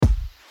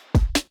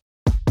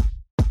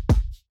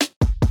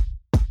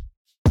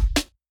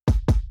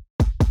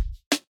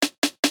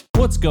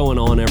What's going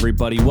on,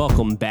 everybody?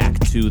 Welcome back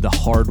to the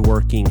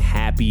Hardworking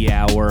Happy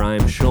Hour.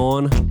 I'm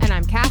Sean. And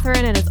I'm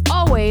Catherine, and as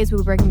always, we'll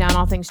be breaking down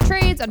all things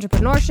trades,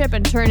 entrepreneurship,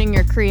 and turning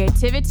your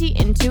creativity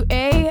into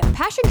a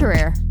passion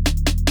career.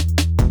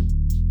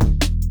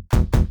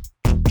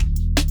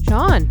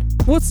 Sean.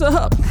 What's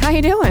up? How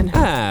you doing?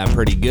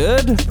 Pretty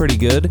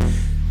good.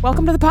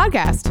 Welcome to the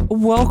podcast.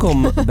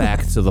 Welcome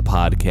back to the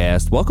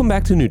podcast. Welcome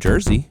back to New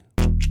Jersey.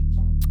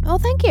 Oh,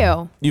 thank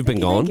you. You've been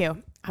gone? Thank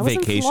you. I was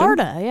Vacation? in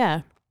Florida,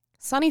 yeah.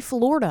 Sunny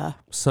Florida.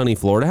 Sunny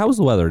Florida. How was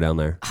the weather down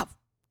there?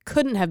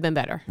 Couldn't have been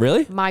better.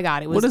 Really? My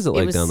God, it was. What is it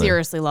like down there?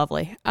 Seriously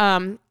lovely.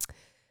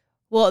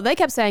 Well, they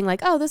kept saying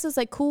like, "Oh, this is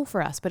like cool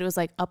for us," but it was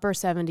like upper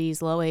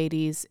 70s, low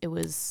 80s.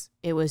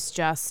 It was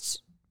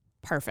just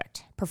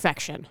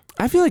perfection.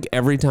 I feel like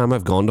every time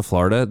I've gone to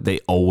Florida, they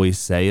always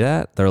say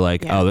that. They're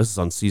like, Yeah. "Oh, this is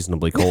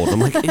unseasonably cold." I'm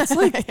like, "It's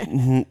like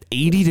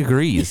 80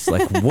 degrees.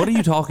 Like, what are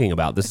you talking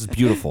about? This is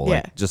beautiful.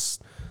 Yeah. Like,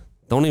 just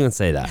don't even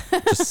say that.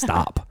 Just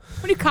stop."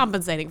 What are you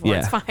compensating for? Yeah.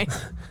 It's fine.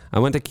 I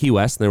went to Key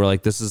West and they were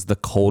like, "This is the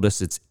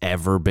coldest it's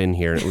ever been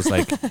here." And it was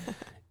like,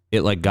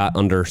 it like got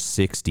under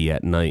 60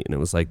 at night. And it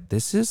was like,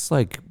 this is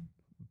like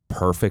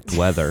perfect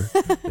weather.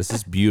 This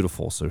is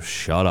beautiful. So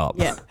shut up.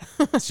 Yeah.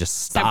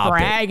 Just Stop stop it.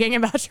 bragging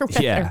about your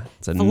weather. Yeah.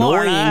 It's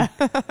annoying.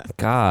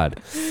 God.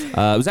 It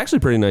was actually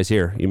pretty nice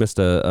here. You missed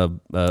a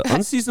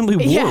unseasonably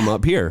warm Yeah.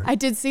 up here. I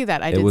did see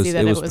that. It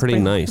was pretty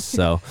nice.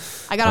 So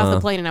I got off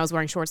the plane and I was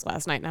wearing shorts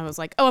last night and I was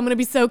like, "Oh, I'm going to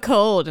be so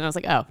cold." And I was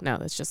like, "Oh, no,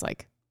 it's just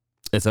like,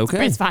 it's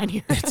okay. it's fine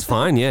here." It's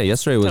fine. Yeah.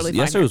 Yesterday Totally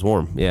fine here. was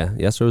warm. Yeah.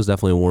 Yesterday was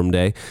definitely a warm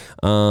day.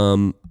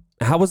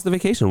 How was the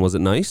vacation? Was it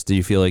nice? Do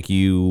you feel like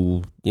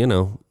you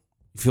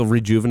feel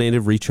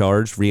rejuvenated,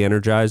 recharged,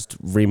 re-energized,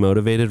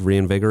 remotivated,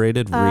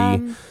 reinvigorated,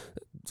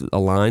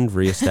 aligned,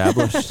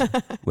 reestablished,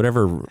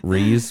 whatever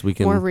re's we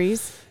can. More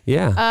rees.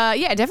 Yeah.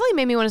 Yeah, it definitely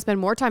made me want to spend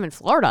more time in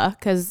Florida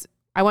because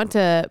I went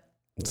to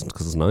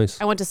Because it's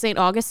nice. I went to St.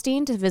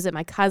 Augustine to visit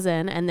my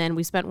cousin, and then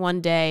we spent one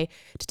day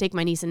to take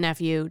my niece and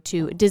nephew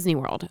to Disney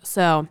World.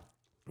 So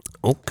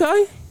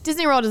Okay.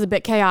 Disney World is a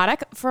bit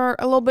chaotic for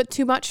a little bit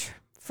too much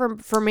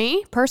for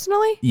me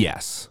personally.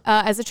 Yes.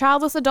 As a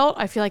childless adult,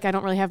 I feel like I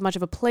don't really have much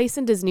of a place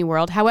in Disney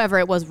World. However,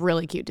 it was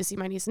really cute to see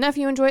my niece and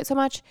nephew enjoy it so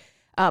much.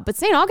 But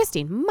St.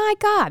 Augustine, my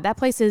God, that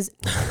place is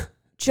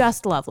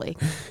just lovely.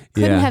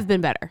 Couldn't have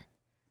been better.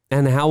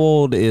 And how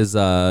old is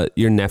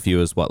your nephew?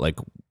 Is what, like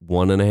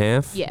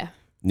 1.5? Yeah.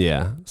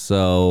 Yeah.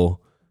 So,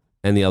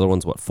 and the other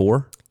one's what,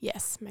 4?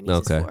 Yes, my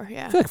niece is 4,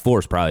 yeah. I feel like 4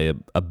 is probably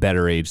a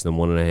better age than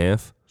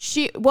 1.5.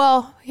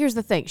 Well, here's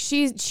the thing.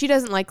 She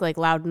doesn't like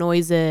loud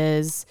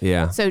noises.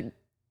 Yeah. So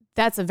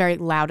that's a very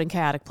loud and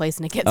chaotic place,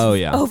 and it gets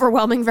yeah.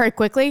 overwhelming very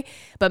quickly.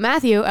 But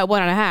Matthew, at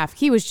 1.5,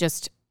 he was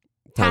just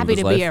happy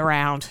to be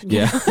around.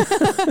 Yeah.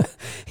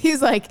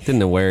 He's like, Didn't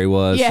know where he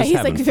was. yeah, just he's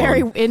like having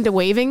very fun. into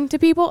waving to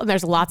people, and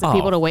there's lots of Oh.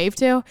 people to wave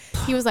to.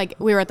 He was like,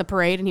 we were at the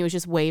parade, and he was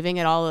just waving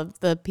at all of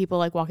the people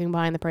like walking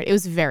behind the parade. It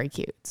was very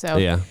cute. So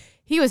Yeah.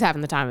 he was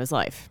having the time of his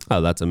life.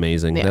 Oh, that's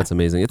amazing. Yeah. That's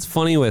amazing. It's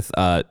funny with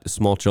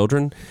small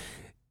children.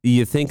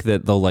 You think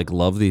that they'll like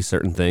love these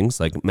certain things.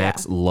 Like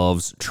Max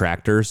loves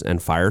tractors and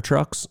fire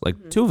trucks.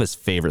 Like two of his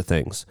favorite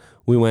things.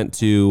 We went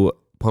to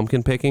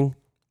pumpkin picking.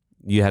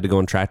 You had to go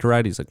on tractor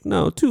ride. He's like,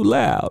 "No, too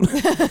loud."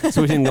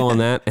 So we didn't go on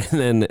that. And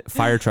then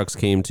fire trucks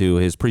came to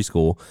his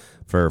preschool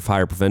for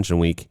fire prevention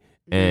week.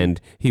 And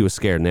he was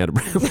scared and they had to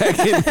bring him back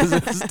in because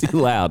it was too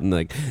loud. And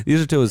like,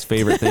 these are two of his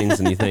favorite things.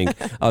 And you think,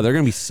 oh, they're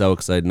going to be so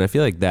excited. And I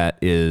feel like that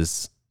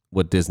is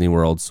what Disney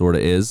World sort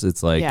of is.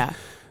 It's like,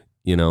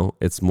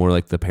 it's more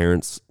like the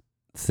parents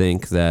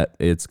think that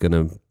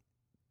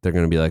they're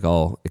going to be like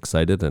all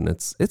excited, and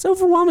it's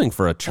overwhelming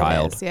for a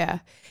child. It is, yeah.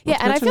 Not to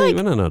And I mention feel like,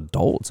 even an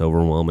adult, it's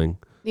overwhelming.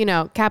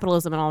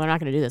 Capitalism and all, they're not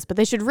going to do this, but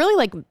they should really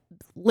like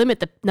limit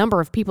the number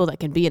of people that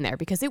can be in there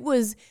because it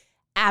was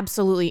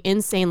absolutely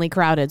insanely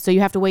crowded. So you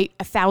have to wait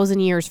 1,000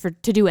 years to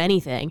do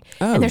anything.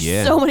 Oh, and there's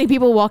yeah. so many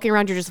people walking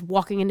around. You're just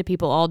walking into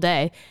people all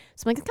day.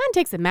 So like, it kind of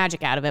takes the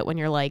magic out of it when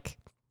you're like,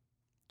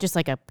 just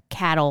like a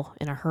cattle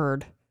in a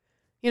herd,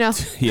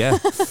 Yeah.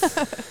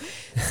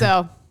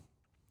 So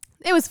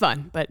it was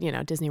fun, but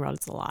Disney World,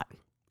 it's a lot.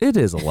 It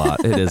is a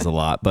lot. It is a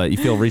lot. But you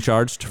feel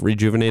recharged,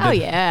 rejuvenated? Oh,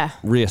 yeah.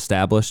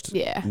 Reestablished?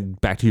 Yeah.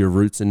 Back to your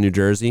roots in New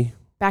Jersey?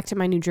 Back to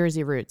my New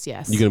Jersey roots,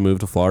 yes. You going to move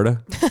to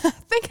Florida?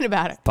 Thinking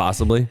about it.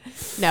 Possibly.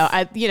 No,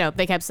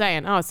 they kept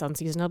saying, "Oh, it's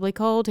unseasonably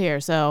cold here."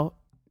 So,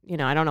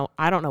 I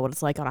don't know what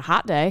it's like on a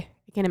hot day.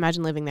 I can't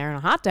imagine living there on a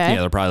hot day.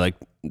 Yeah, they're probably like,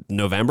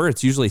 November,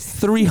 it's usually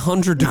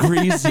 300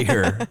 degrees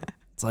here.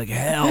 It's like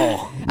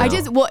hell. No.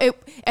 It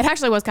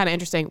actually was kind of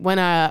interesting when,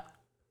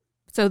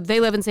 so they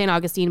live in St.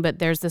 Augustine, but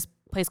there's this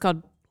place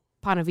called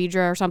Ponte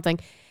Vedra or something.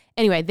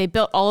 Anyway, they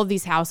built all of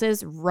these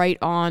houses right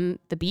on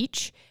the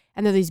beach.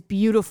 And they're these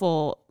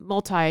beautiful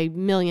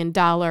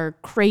multi-million-dollar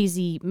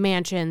crazy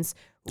mansions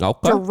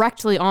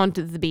directly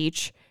onto the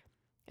beach.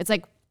 It's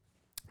like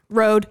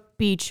road,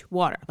 beach,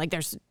 water. Like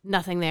there's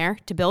nothing there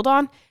to build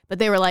on. But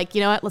they were like,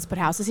 you know what? Let's put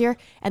houses here.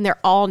 And they're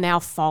all now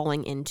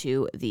falling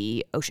into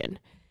the ocean.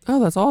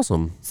 Oh, that's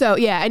awesome. So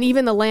yeah, and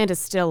even the land is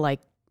still like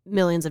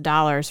millions of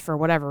dollars for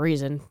whatever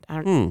reason.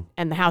 And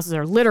the houses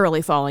are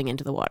literally falling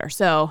into the water.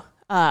 So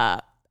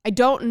I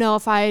don't know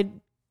if I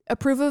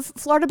approve of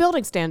Florida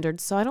building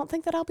standards. So I don't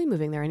think that I'll be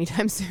moving there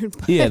anytime soon.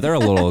 But Yeah, they're a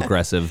little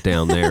aggressive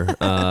down there.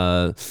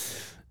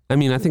 I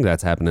mean, I think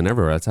that's happening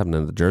everywhere. That's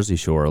happening at the Jersey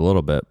Shore a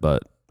little bit,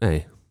 but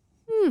hey.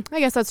 I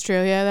guess that's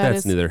true. Yeah, That's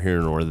is neither here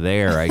nor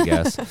there, I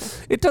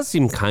guess. It does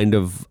seem kind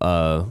of,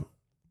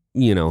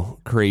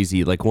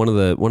 crazy. Like one of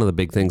the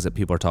big things that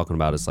people are talking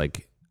about is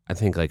like, I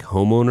think like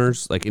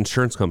homeowners, like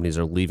insurance companies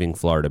are leaving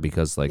Florida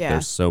because like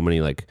there's so many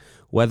like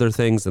weather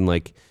things and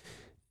like,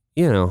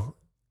 you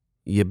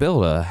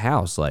build a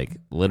house like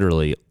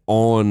literally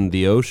on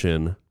the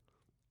ocean.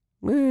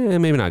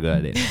 Maybe not a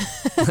good idea.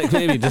 Like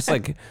maybe just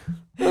like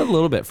a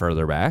little bit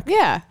further back.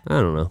 Yeah.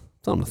 I don't know.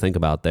 Something to think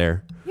about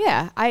there.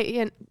 Yeah.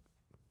 I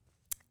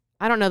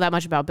don't know that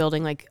much about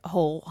building like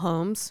whole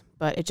homes,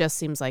 but it just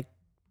seems like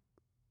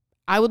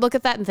I would look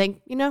at that and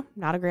think,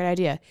 not a great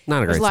idea.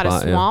 Not a great There's a lot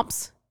spot, of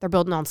swamps. They're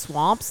building on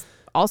swamps.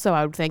 Also,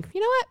 I would think,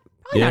 you know what?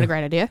 Probably not a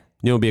great idea.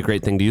 You know what would be a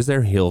great thing to use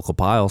there? Helical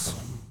piles.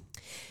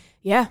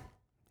 Yeah.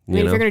 I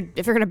mean,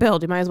 if you're gonna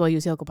build, you might as well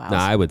use helical piles. Nah,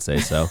 I would say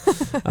so.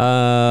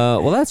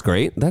 Well, that's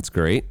great. That's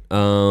great.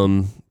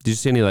 Did you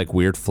see any like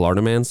weird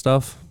Florida man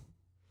stuff?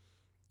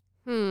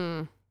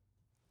 You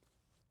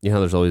know,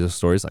 there's always those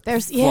stories like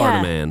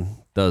Florida man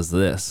does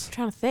this. I'm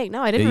trying to think.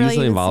 No, I didn't. It really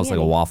usually even involves see like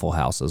a any. Waffle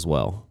House as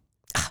well.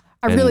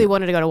 I really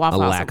wanted to go to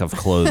Waffle A House. lack of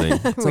clothing.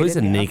 It's always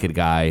a naked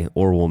guy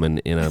or woman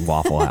in a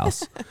Waffle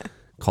House,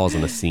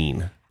 causing a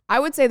scene. I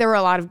would say there were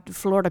a lot of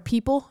Florida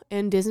people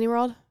in Disney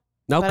World.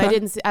 Okay.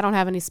 But I don't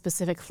have any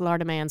specific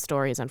Florida man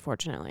stories,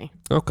 unfortunately.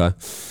 Okay.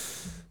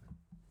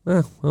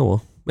 Oh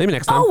well. Maybe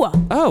next time.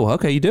 Oh,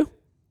 okay. You do?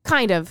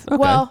 Kind of. Okay.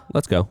 Well,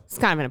 let's go. it's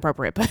kind of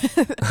inappropriate,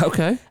 but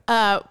Okay.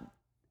 Not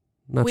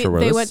sure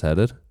where this is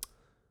headed.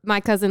 My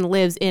cousin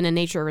lives in a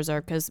nature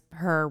reserve because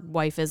her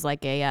wife is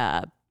like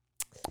a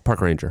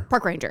Park ranger.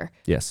 park ranger.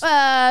 Yes.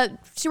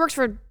 She works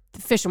for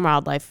Fish and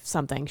Wildlife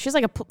something. She's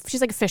like a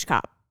fish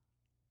cop.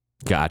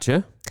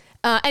 Gotcha.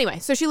 Anyway,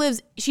 so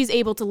she's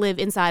able to live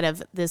inside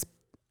of this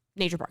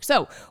nature park.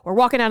 So we're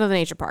walking out of the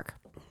nature park.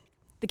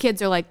 The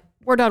kids are like,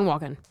 we're done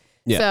walking.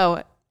 Yeah.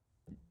 So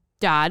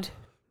Dad,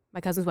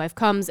 my cousin's wife,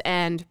 comes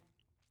and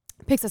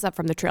picks us up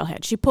from the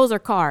trailhead. She pulls her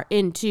car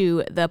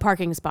into the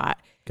parking spot.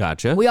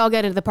 Gotcha. We all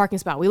get into the parking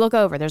spot. We look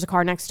over. There's a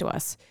car next to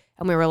us.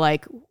 And we were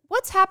like,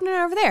 what's happening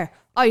over there?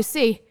 Oh, you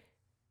see,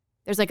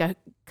 there's like a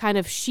kind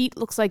of sheet.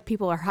 Looks like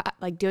people are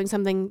like doing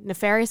something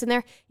nefarious in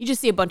there. You just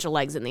see a bunch of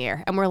legs in the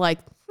air. And we're like,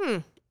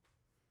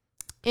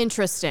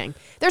 interesting.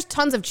 There's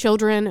tons of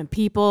children and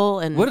people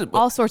and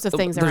all sorts of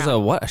things there's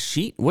around. a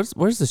sheet?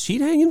 Where's the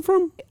sheet hanging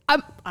from?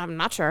 I'm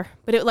not sure.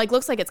 But it like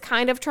looks like it's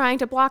kind of trying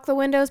to block the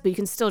windows, but you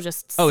can still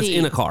just see. Oh, it's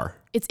in a car.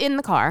 It's in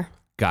the car.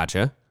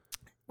 Gotcha.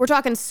 We're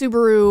talking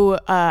Subaru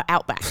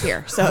Outback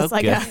here. So it's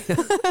like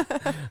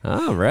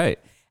All right.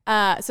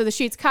 so the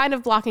sheet's kind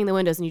of blocking the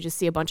windows and you just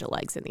see a bunch of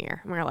legs in the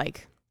air. And we're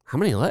like, How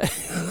many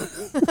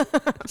legs?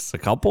 Just a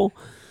couple?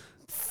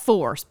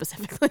 4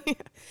 specifically.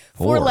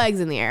 4 legs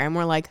in the air. And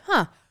we're like,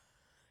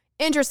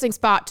 interesting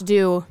spot to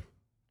do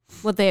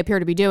what they appear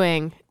to be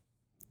doing.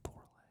 4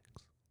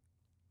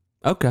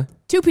 legs. Okay.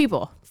 2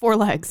 people, 4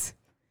 legs.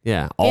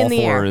 Yeah, all 4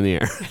 air. in the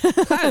air.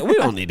 We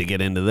don't need to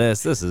get into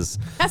this.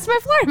 That's my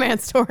Florida man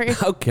story.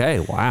 Okay,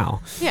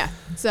 wow. Yeah,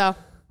 so.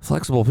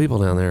 Flexible people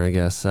down there, I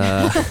guess.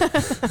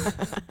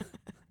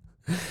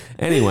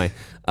 Anyway,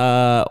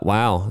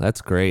 wow, that's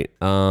great.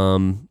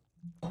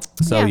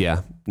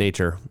 Yeah,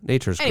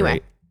 nature's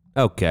great.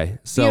 Okay,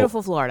 so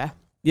beautiful Florida.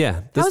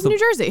 Yeah, How was New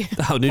Jersey?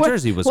 Oh, New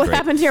Jersey was what great. What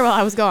happened here while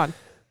I was gone?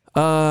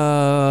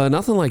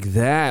 Nothing like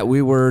that.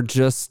 We were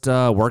just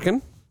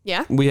working.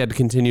 Yeah. We had to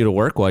continue to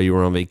work while you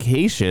were on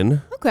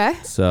vacation. Okay.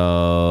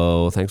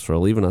 So thanks for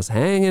leaving us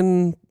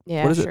hanging.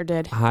 Yeah, what is sure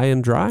did. High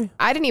and dry?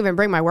 I didn't even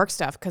bring my work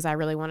stuff because I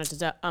really wanted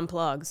to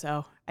unplug.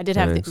 So I did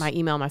have my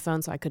email on my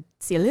phone so I could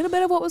see a little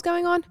bit of what was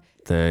going on.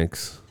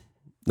 Thanks.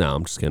 No,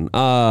 I'm just kidding.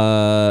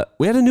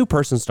 We had a new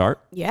person start.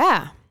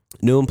 Yeah.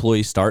 New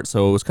employee start,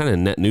 so it was kind of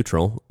net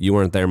neutral. You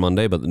weren't there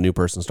Monday, but the new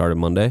person started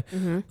Monday.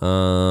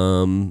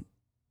 Mm-hmm.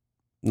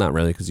 Not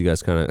really, because you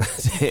guys kind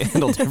of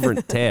handle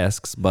different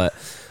tasks, but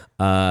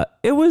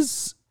it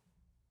was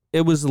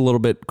a little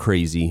bit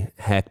crazy,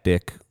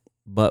 hectic,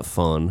 but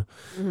fun.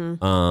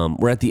 Mm-hmm.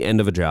 We're at the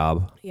end of a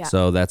job,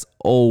 so that's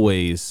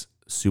always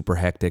super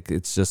hectic.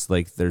 It's just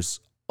like there's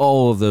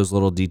all of those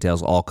little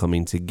details all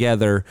coming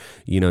together.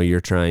 You know,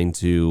 you're trying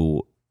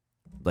to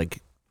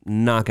like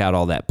knock out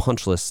all that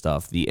punch list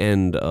stuff, the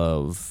end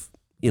of,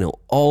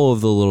 all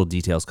of the little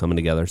details coming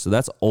together. So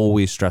that's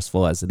always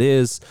stressful as it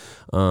is.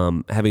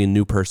 Having a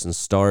new person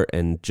start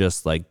and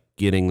just like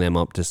getting them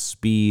up to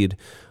speed.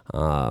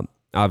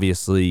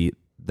 Obviously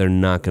they're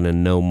not going to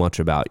know much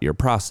about your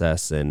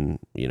process and,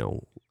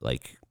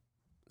 like,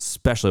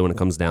 especially when it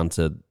comes down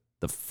to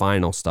the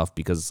final stuff,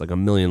 because it's like a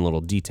million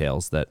little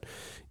details that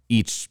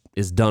each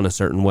is done a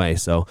certain way.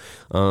 So,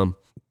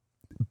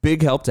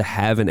 big help to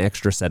have an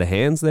extra set of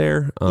hands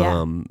there,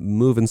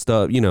 moving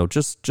stuff,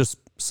 just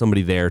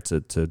somebody there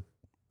to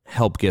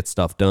help get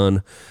stuff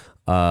done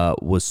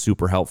was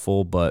super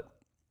helpful, but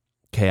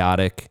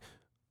chaotic.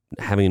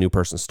 Having a new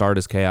person start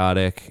is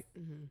chaotic.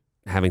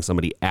 Having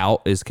somebody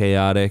out is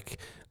chaotic.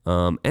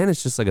 And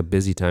it's just like a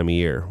busy time of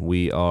year.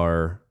 We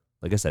are,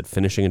 like I said,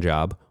 finishing a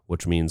job,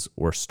 which means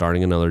we're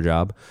starting another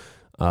job.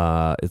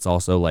 It's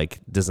also like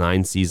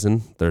design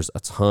season. There's a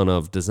ton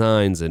of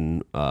designs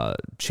and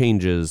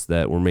changes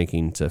that we're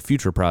making to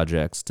future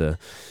projects to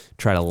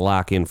try to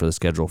lock in for the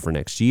schedule for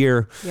next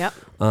year. Yep.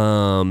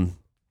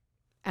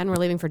 And we're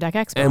leaving for Deck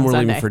Expo And on we're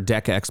Sunday. leaving for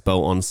Deck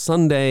Expo on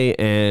Sunday,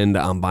 and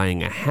I'm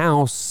buying a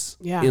house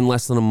in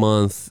less than a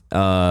month.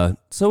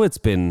 So it's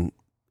been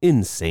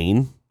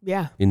insane.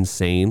 Yeah.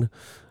 Insane.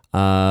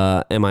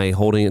 Am I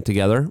holding it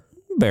together?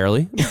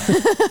 Barely.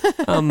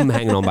 I'm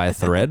hanging on by a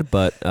thread,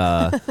 but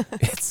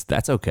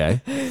that's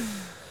okay.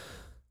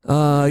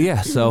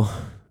 Yeah, so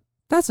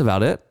that's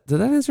about it. Did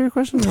that answer your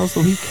question? How was the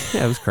week?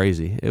 Yeah, it was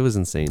crazy. It was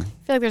insane. I feel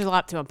like there's a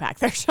lot to unpack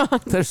there, Sean.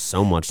 There's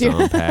so much to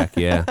unpack,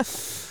 yeah.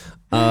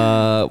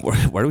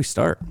 Where do we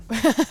start?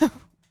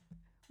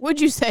 Would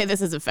you say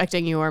this is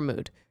affecting your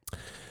mood?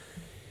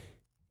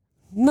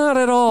 Not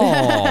at all.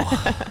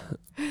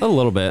 A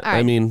little bit. All right.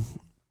 I mean,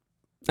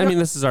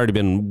 this has already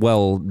been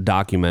well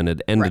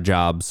documented. End of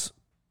jobs.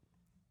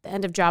 The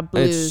end of job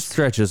It blues.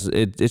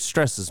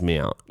 stresses me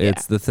out. Yeah.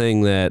 It's the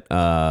thing that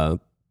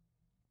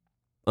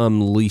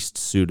I'm least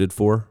suited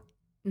for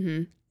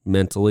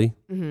mentally.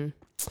 It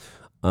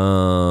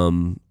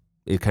kind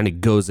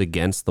of goes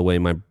against the way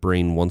my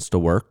brain wants to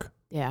work.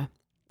 Yeah.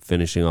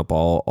 Finishing up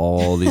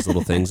all these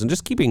little things and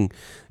just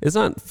it's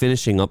not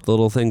finishing up the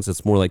little things.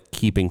 It's more like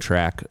keeping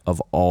track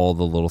of all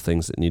the little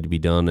things that need to be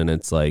done. And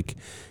it's like,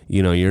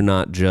 you're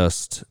not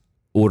just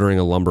ordering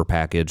a lumber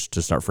package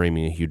to start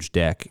framing a huge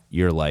deck.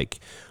 You're like,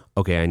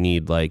 okay,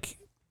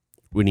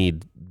 we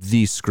need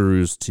these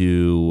screws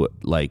to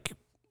like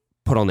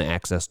put on the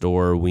access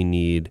door. We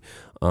need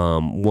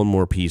one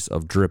more piece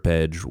of drip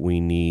edge. We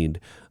need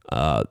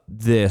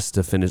this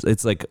to finish.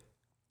 It's like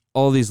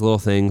all these little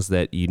things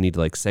that you need to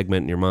like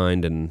segment in your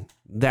mind, and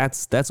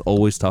that's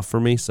always tough for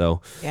me.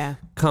 So Yeah.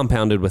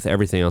 compounded with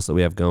everything else that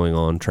we have going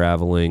on,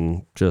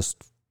 traveling,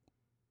 just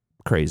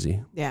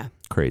crazy. Yeah.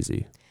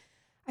 Crazy.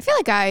 I feel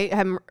like I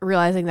am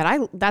realizing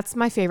that that's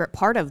my favorite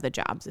part of the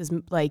jobs is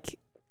like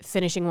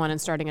finishing one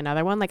and starting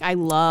another one. Like I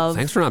love.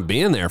 Thanks for not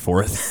being there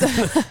for it.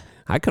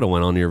 I could have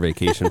went on your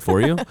vacation for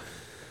you. Well,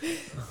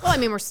 I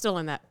mean, we're still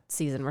in that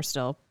season. We're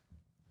still,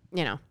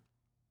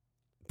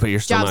 But you're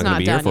still Job's not going not to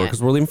be here done for it yet.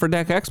 because we're leaving for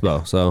Deck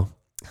Expo. So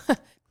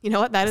You know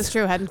what? That is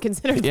true. I hadn't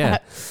considered yeah.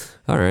 that.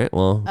 All right.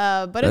 Well,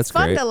 But that's it's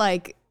fun great. to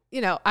like,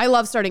 I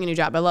love starting a new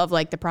job. I love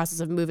like the process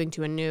of moving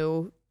to a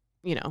new,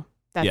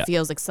 that Yeah.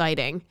 feels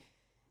exciting.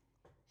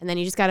 And then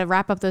you just got to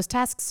wrap up those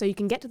tasks so you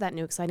can get to that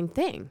new exciting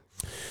thing.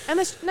 And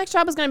this next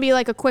job is going to be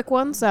like a quick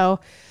one. So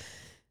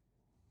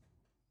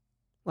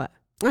what?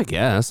 I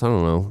guess. I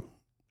don't know.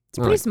 It's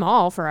pretty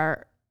small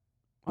for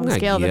on the I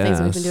scale of the things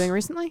that we've been guess. doing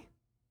recently.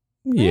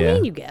 What do you Yeah.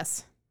 mean, you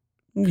guess?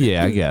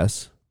 Yeah, I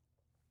guess.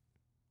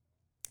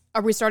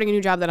 Are we starting a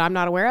new job that I'm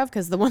not aware of?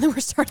 Because the one that we're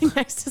starting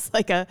next is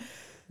like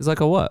It's like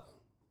a what?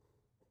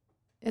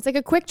 it's like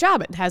a quick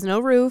job. It has no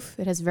roof.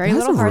 It has very It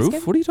has little a roof?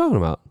 hardscape. What are you talking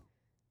about?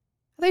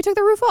 They took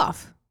the roof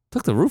off.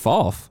 Took the roof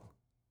off.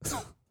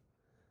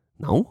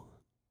 No.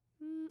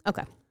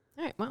 Okay.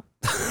 All right. Well,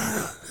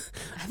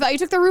 I thought you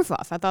took the roof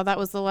off. I thought that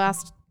was the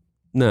last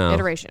No.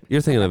 iteration.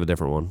 You're thinking of a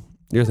different one.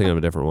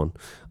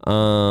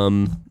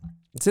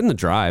 It's in the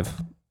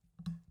drive.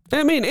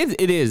 I mean,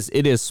 it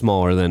is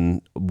smaller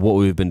than what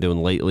we've been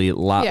doing lately. A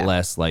lot Yeah.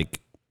 less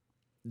like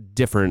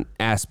different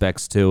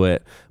aspects to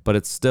it, but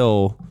it's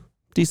still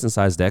decent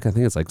sized deck. I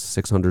think it's like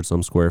 600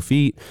 some square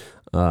feet,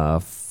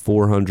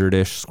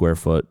 400-ish square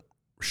foot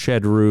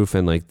shed roof,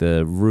 and like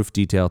the roof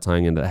detail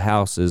tying into the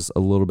house is a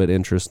little bit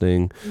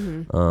interesting.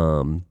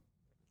 Cutting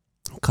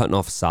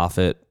off a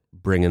soffit,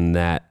 bringing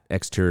that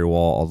exterior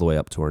wall all the way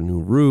up to our new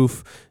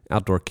roof,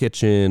 outdoor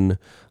kitchen,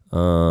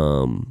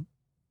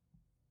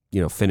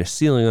 finished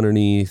ceiling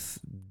underneath,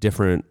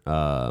 different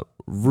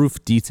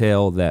roof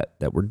detail that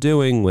we're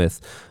doing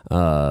with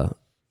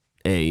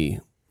a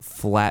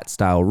flat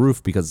style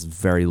roof because it's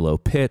very low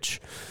pitch.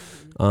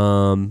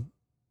 So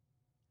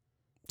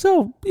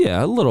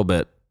yeah, a little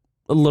bit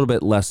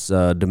less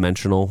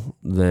dimensional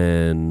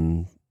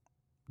than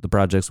the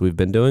projects we've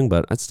been doing,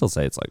 but I'd still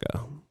say it's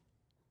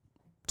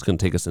going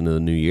to take us into the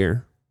new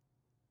year.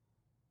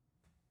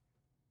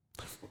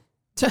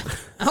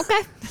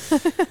 Okay.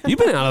 You've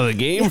been out of the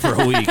game for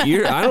a week.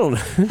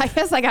 I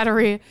guess I got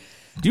to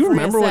Do you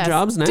remember what reassess.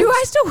 job's next? Do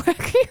I still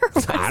work here?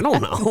 I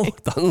don't know.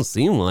 It doesn't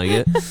seem like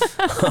it.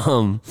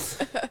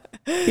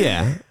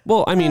 Yeah.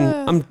 Well, I mean,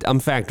 I'm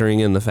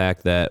factoring in the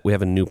fact that we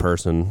have a new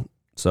person,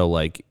 so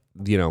we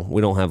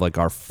don't have like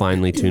our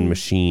finely tuned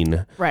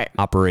machine Right.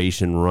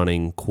 operation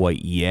running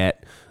quite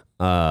yet.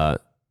 We're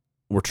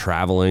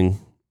traveling.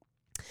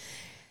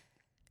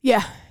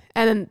 Yeah.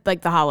 And then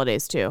like the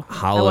holidays too.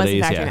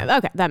 Holidays, I wasn't factoring yeah. that.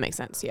 Okay, that makes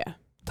sense. Yeah.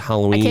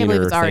 Halloween believe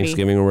or it's already-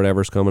 Thanksgiving or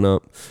whatever's coming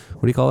up.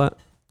 What do you call that?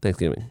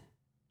 Thanksgiving.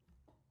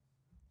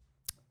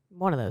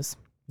 One of those.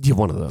 Yeah,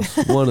 one of those.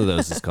 One of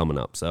those is coming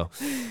up. So,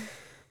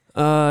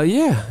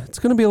 yeah, it's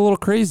gonna be a little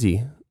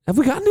crazy. Have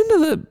we gotten into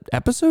the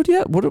episode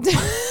yet? What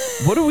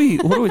are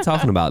we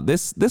talking about?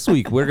 This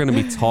week we're gonna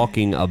be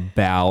talking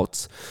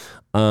about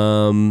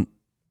new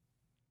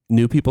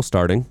people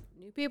starting.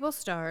 New people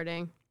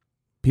starting.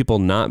 People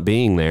not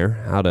being there,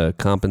 how to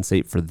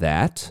compensate for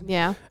that.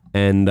 Yeah.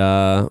 And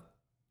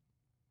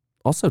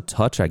also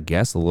touch, I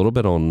guess, a little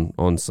bit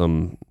on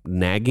some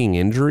nagging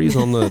injuries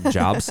on the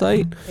job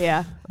site.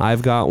 Yeah.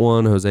 I've got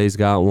one. Jose's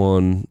got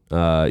one.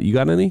 You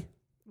got any?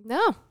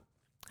 No,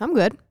 I'm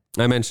good.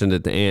 I mentioned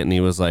it to Ant, and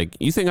he was like,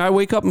 "You think I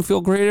wake up and feel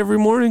great every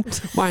morning?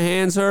 My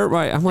hands hurt."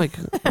 Right? I'm like,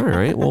 "All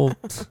right, well,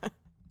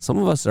 some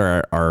of us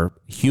are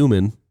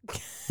human,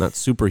 not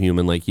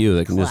superhuman like you,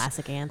 that can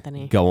Classic just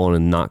Anthony. go on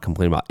and not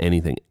complain about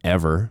anything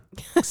ever,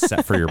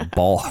 except for your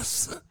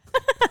boss."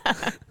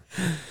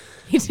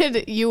 He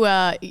did.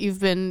 You've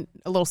been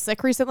a little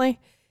sick recently,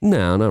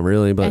 No, not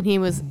really, but and he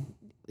was.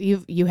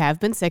 You have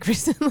been sick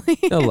recently,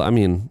 I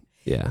mean,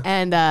 yeah,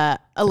 and a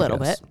little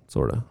bit.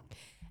 sort of.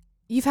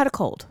 You've had a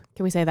cold.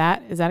 Can we say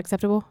that? Is that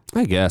acceptable?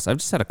 I guess I've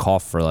just had a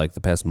cough for like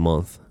the past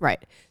month.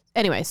 Right.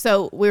 Anyway,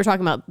 so we were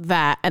talking about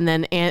that, and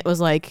then Ant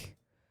was like,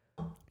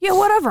 "Yeah,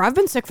 whatever. I've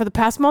been sick for the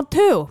past month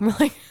too." I'm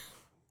like,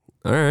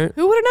 All right,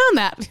 "Who would have known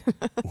that?"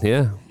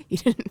 yeah, You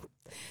didn't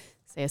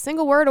say a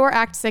single word or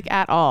act sick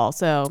at all.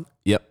 So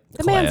yep.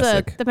 the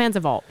Classic. man's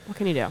a vault. What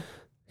can you do?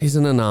 He's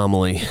an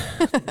anomaly.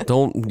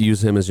 Don't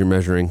use him as your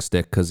measuring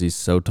stick because he's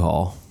so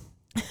tall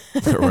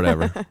or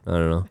whatever. I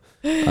don't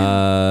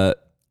know.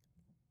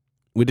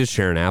 We did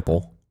share an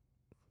apple.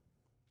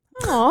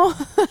 Oh,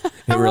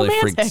 It really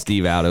freaked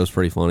Steve out. It was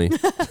pretty funny.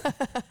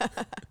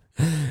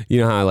 You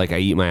know how I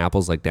eat my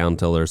apples like down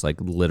till there's like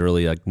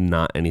literally like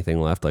not anything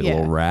left, like a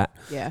little rat.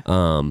 Yeah.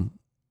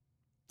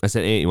 I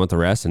said, "Aunt, you want the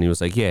rest?" And he was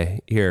like, "Yeah,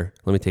 here,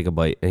 let me take a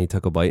bite." And he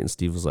took a bite, and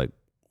Steve was like,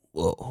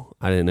 "Whoa,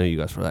 I didn't know you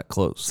guys were that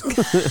close."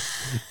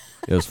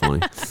 It was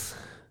funny.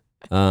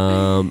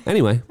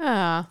 Anyway,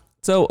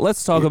 so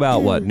let's talk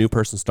about what new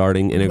person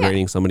starting,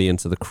 integrating somebody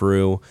into the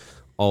crew,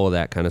 all of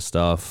that kind of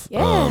stuff.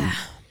 Yeah.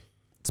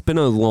 It's been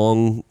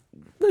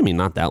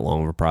not that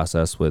long of a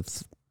process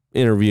with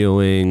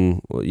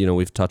interviewing. You know,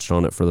 we've touched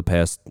on it for the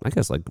past, I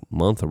guess, like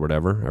month or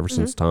whatever, ever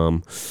since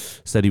Tom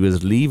said he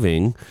was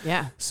leaving.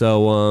 Yeah.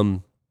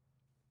 So,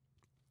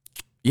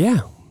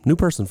 yeah, new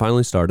person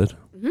finally started.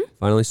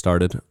 Finally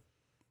started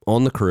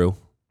on the crew.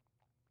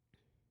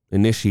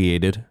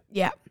 Initiated.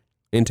 Yeah.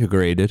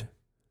 Integrated.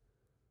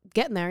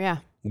 Getting there. Yeah.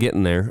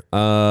 Getting there.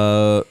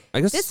 I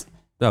guess.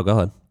 Oh, go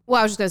ahead. Well,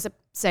 I was just going to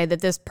say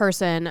that this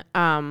person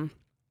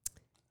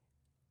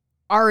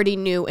already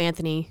knew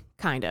Anthony,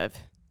 kind of.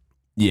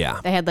 Yeah.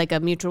 They had like a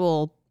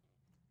mutual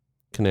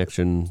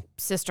Connection.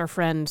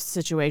 sister-friend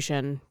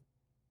situation.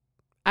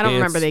 I don't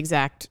remember the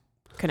exact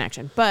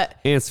connection, but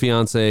Ant's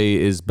fiance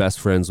is best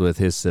friends with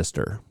his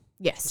sister.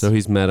 yes. So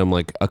he's met him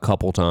like a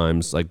couple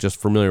times, like just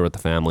familiar with the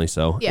family.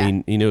 So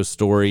Yeah. he knows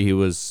story.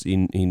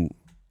 He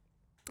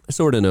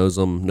sort of knows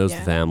them, knows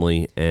the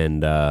family,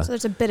 and so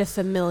there's a bit of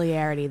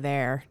familiarity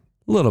there.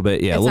 a little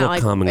bit, yeah, It's a little not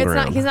like, common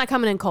ground. he's not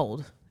coming in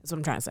cold, is what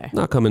I'm trying to say.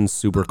 Not coming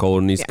super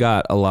cold, and he's Yeah.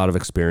 got a lot of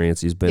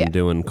experience. He's been Yeah.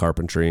 doing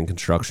carpentry and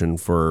construction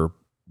for,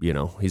 he's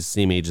the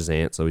same age as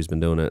Ant, so he's been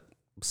doing it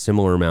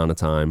similar amount of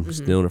time. He's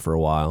doing it for a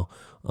while.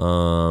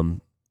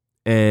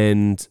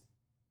 And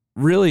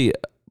really,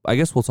 I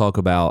guess we'll talk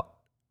about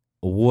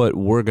what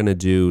we're going to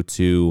do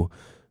to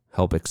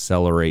help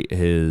accelerate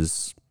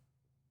his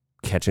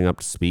catching up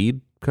to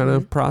speed kind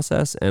of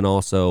process. And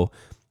also,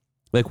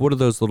 like, what are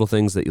those little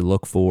things that you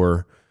look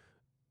for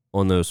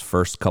on those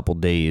first couple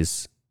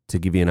days to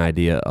give you an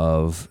idea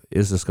of,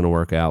 is this going to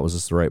work out? Was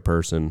this the right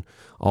person?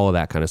 All of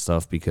that kind of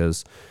stuff,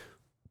 because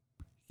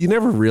you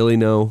never really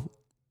know.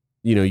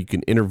 You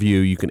can interview,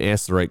 you can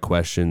ask the right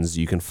questions,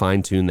 you can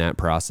fine tune that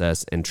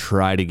process and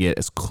try to get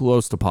as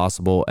close to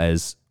possible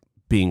as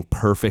being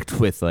perfect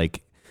with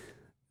like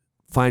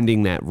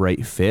finding that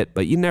right fit,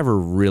 but you never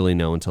really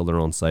know until they're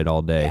on site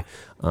all day.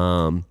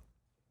 Yeah.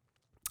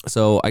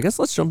 So I guess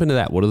let's jump into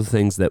that. What are the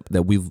things that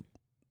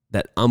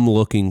I'm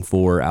looking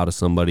for out of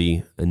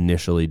somebody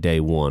initially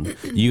day one?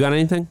 You got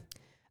anything?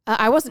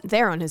 I wasn't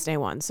there on his day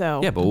one,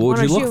 so Yeah, but what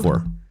would you look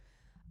for?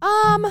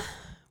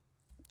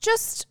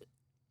 Just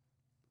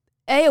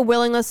a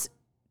willingness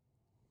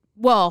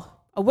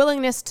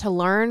to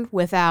learn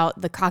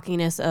without the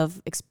cockiness of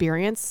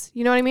experience.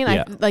 You know what I mean?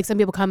 Yeah. Like some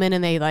people come in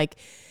and they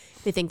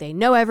think they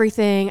know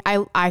everything.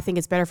 I think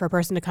it's better for a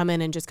person to come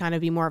in and just kind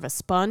of be more of a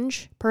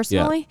sponge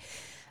personally.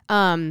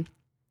 Yeah.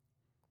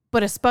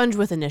 But a sponge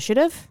with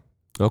initiative.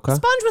 Okay.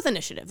 Sponge with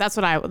initiative. That's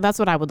what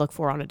I would look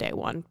for on a day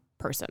one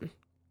person.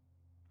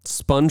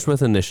 Sponge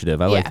with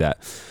initiative. I like that.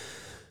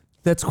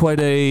 That's quite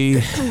a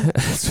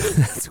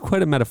that's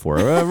quite a metaphor.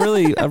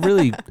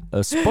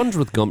 A sponge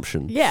with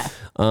gumption. Yeah.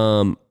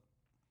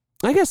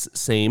 I guess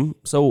same.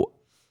 So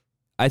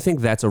I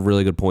think that's a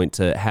really good point,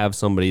 to have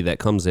somebody that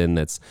comes in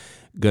that's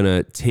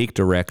gonna take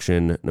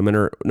direction, no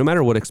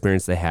matter what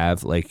experience they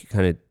have, like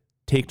kind of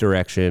take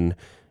direction,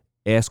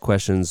 ask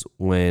questions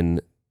when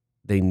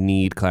they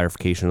need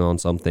clarification on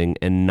something,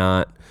 and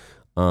not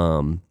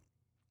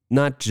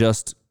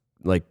just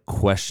like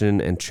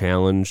question and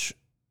challenge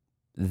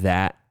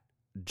that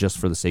just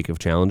for the sake of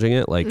challenging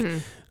it. Like,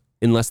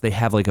 unless they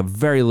have like a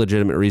very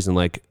legitimate reason,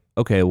 like,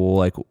 okay, well,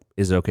 like,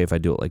 is it okay if I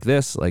do it like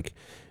this? Like,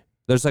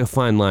 there's like a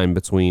fine line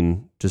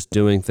between just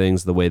doing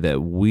things the way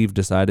that we've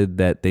decided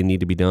that they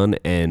need to be done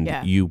and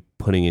you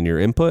putting in your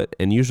input.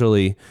 And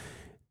usually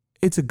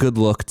it's a good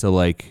look to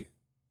like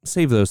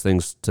save those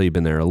things till you've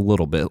been there a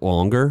little bit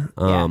longer.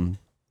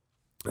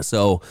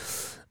 So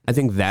I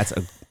think that's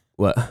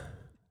what.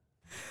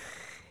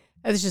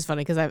 It's just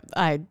funny because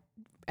I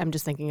am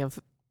just thinking of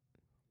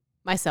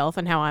myself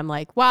and how I'm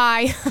like,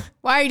 why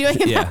are you doing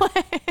it that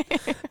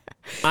way?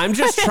 I'm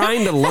just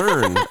trying to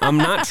learn. I'm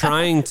not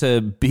trying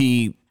to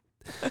be,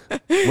 what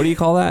do you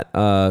call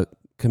that?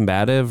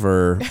 Combative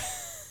or,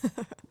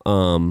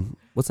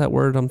 what's that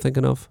word I'm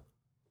thinking of?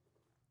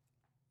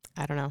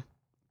 I don't know.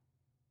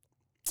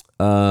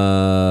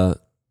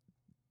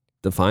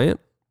 Defiant?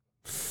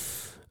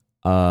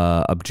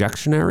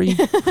 Objectionary?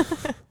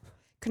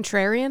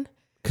 Contrarian?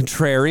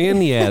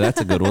 Yeah, that's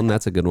a good one.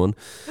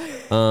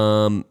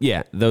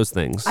 Yeah, those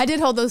things. I did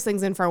hold those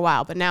things in for a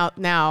while, but now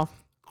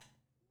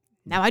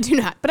I do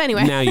not. But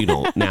anyway. Now you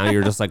don't. Now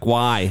you're just like,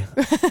 why?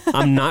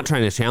 I'm not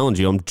trying to challenge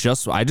you.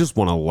 I just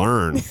want to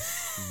learn.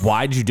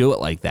 Why'd you do it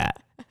like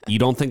that? You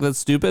don't think that's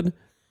stupid?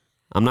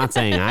 I'm not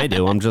saying I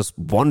do. I'm just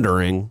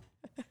wondering.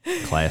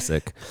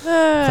 Classic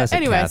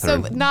anyway,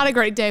 Catherine. So not a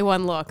great day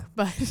one look,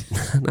 but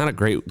not a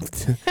great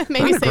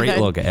maybe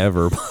look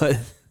ever, but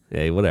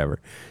hey, whatever.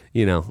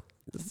 You know,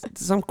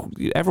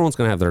 everyone's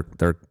gonna have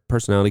their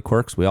personality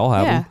quirks. We all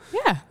have them.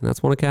 Yeah. And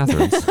that's one of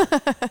Catherine's.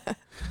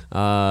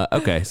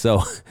 Okay,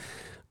 so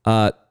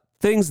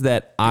things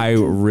that I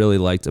really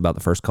liked about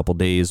the first couple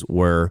days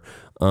were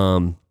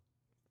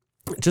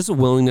just a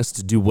willingness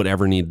to do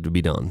whatever needed to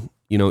be done.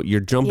 You know,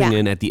 you're jumping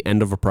in at the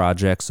end of a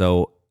project,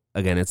 so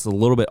again, it's a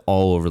little bit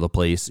all over the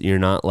place. You're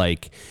not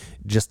like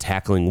just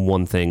tackling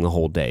one thing the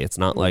whole day. It's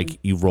not like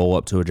you roll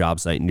up to a job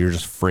site and you're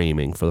just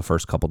framing for the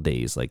first couple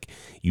days. Like,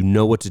 you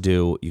know what to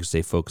do. You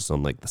stay focused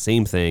on like the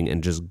same thing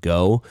and just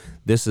go.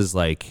 This is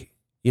like,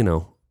 you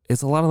know,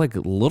 it's a lot of like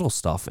little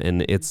stuff,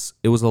 and it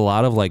was a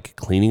lot of like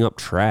cleaning up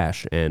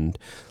trash and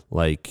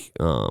like,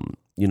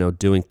 you know,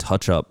 doing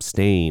touch up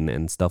stain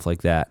and stuff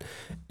like that.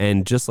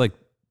 And just like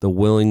the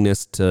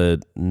willingness to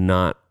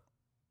not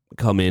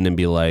come in and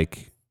be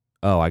like,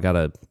 oh, I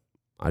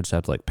just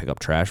have to like pick up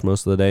trash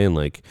most of the day and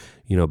like,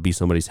 you know, be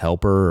somebody's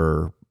helper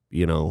or,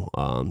 you know,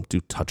 do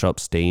touch up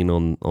stain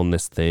on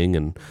this thing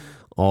and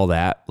all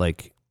that.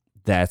 Like,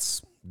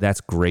 that's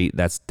great.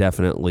 That's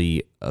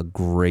definitely a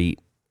great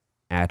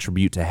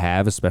attribute to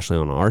have, especially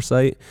on our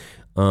site.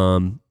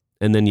 And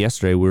then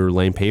yesterday we were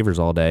laying pavers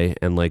all day,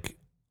 and like,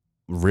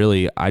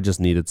 really, I just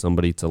needed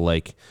somebody to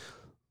like,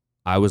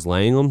 I was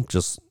laying them,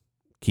 just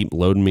keep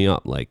loading me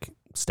up, like,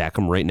 stack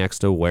them right next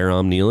to where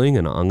I'm kneeling,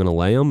 and I'm going to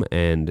lay them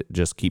and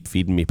just keep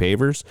feeding me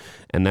pavers.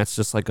 And that's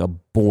just like a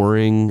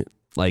boring,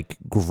 like,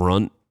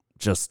 grunt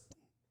just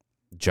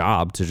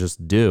job to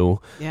just do.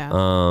 Yeah.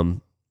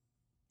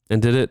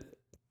 And did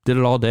it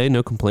all day.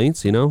 No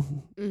complaints, you know,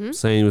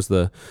 saying he was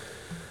I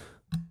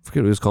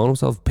forget what he was calling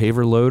himself,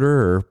 paver loader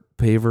or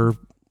paver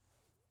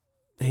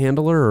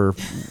handler or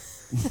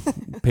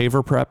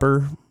paver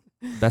prepper.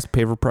 Best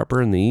paver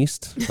prepper in the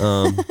East.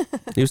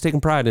 He was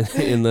taking pride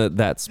in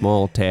that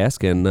small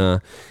task.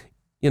 And,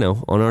 you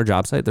know, on our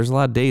job site, there's a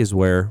lot of days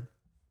where,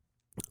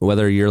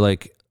 whether you're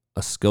like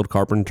a skilled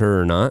carpenter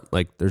or not,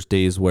 like, there's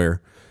days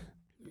where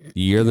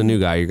you're the new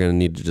guy, you're going to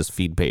need to just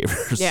feed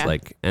pavers. Yeah.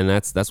 Like, and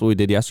that's what we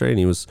did yesterday. And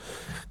he was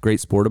great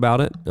sport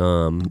about it.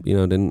 You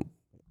know,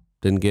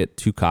 didn't get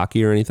too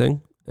cocky or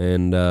anything.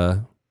 And, it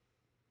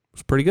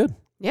was pretty good.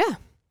 Yeah.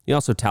 He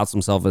also touts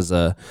himself as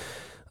a,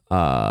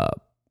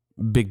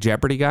 big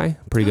Jeopardy guy.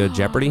 Pretty good at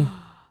Jeopardy.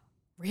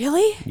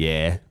 Really?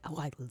 Yeah. Oh,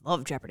 I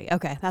love Jeopardy.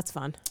 Okay, that's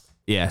fun.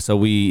 Yeah,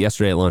 so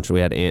yesterday at lunch,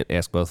 we had Ant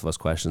ask both of us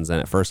questions, and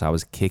at first I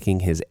was kicking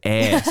his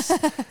ass.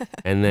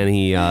 And then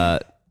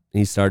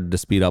he started to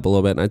speed up a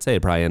little bit, and I'd say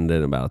it probably ended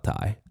in about a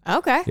tie.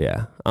 Okay.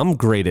 Yeah. I'm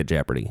great at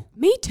Jeopardy.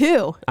 Me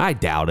too. I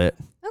doubt it.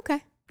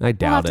 Okay. I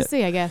doubt we'll have it. to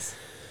see, I guess.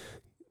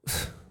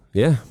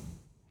 Yeah,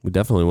 we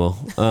definitely will.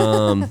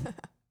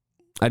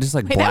 I just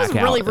like Wait, black that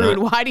was really out. rude.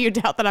 Why do you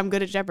doubt that I'm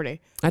good at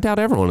Jeopardy? I doubt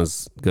everyone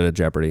is good at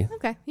Jeopardy.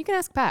 Okay, you can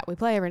ask Pat. We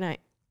play every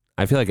night.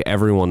 I feel like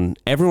everyone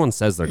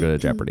says they're good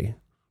at Jeopardy.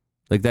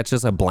 Like, that's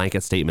just a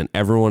blanket statement.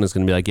 Everyone is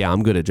going to be like, yeah,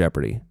 I'm good at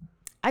Jeopardy.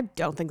 I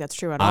don't think that's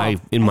true at all.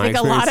 In my I think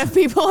experience, a lot of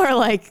people are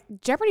like,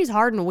 Jeopardy's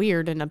hard and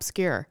weird and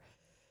obscure.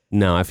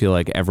 No, I feel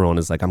like everyone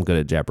is like, I'm good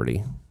at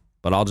Jeopardy.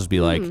 But I'll just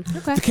be like,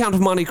 okay. The Count of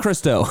Monte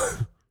Cristo.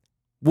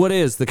 What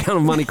is The Count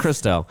of Monte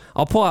Cristo?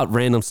 I'll pull out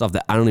random stuff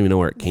that I don't even know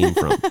where it came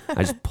from.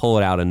 I just pull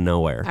it out of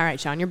nowhere. All right,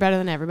 Sean, you're better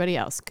than everybody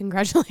else.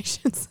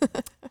 Congratulations.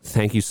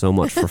 Thank you so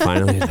much for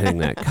finally admitting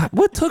that. God,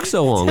 what took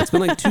so long? It's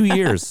been like 2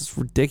 years. It's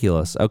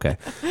ridiculous. Okay.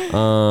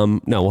 No,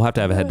 we'll have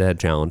to have a head-to-head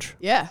challenge.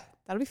 Yeah,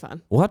 that'll be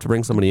fun. We'll have to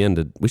bring somebody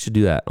in we should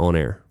do that on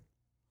air.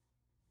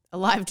 A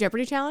live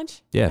Jeopardy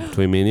challenge? Yeah,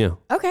 between me and you.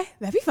 Okay,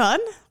 that'd be fun.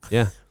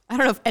 Yeah. I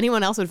don't know if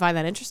anyone else would find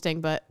that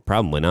interesting, but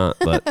Probably not,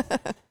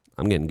 but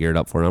I'm getting geared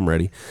up for it. I'm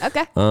ready.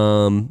 okay.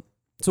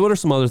 So what are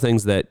some other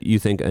things that you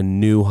think a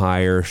new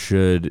hire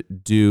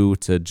should do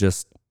to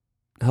just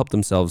help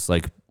themselves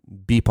like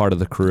be part of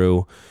the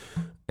crew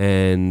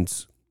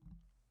and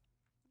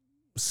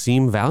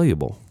seem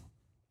valuable?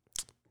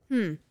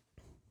 I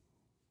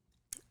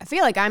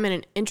feel like I'm in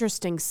an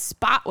interesting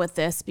spot with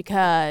this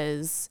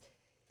because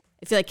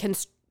I feel like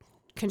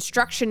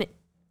construction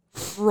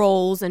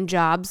roles and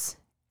jobs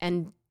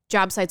and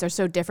job sites are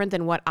so different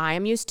than what I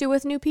am used to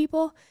with new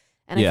people.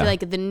 And I feel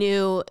like the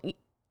new,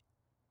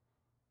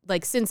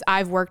 like since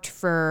I've worked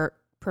for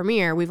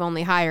Premier, we've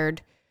only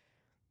hired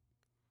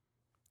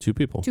two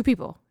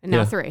people and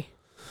now 3.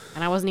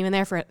 And I wasn't even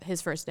there for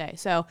his first day.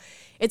 So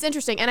it's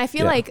interesting. And I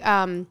feel like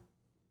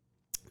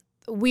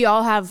we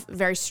all have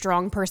very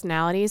strong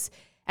personalities.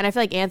 And I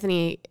feel like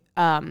Anthony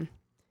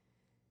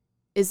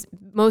is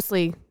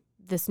mostly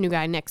this new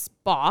guy, Nick's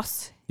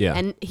boss. Yeah.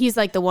 And he's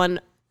like the one,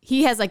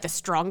 he has like the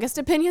strongest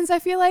opinions, I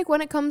feel like,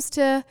 when it comes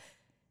to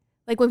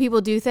like when people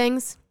do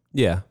things.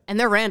 Yeah. And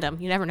they're random.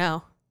 You never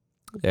know.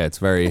 Yeah, it's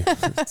very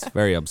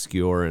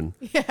obscure, and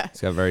he's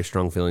got very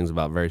strong feelings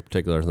about very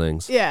particular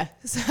things. Yeah.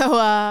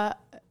 So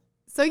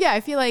yeah,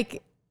 I feel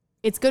like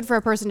it's good for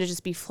a person to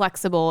just be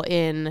flexible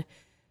in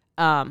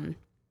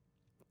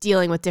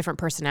dealing with different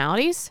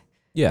personalities.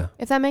 Yeah.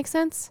 If that makes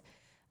sense.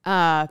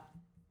 Because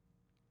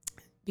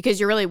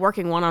you're really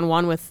working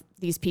one-on-one with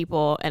these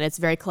people, and it's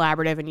very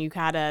collaborative, and you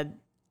gotta,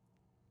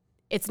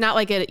 it's not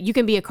like he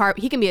can be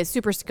a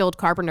super skilled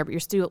carpenter, but you're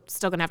still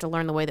gonna have to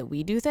learn the way that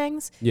we do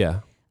things. Yeah.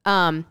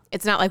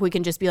 It's not like we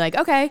can just be like,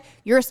 okay,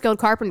 you're a skilled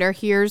carpenter,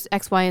 here's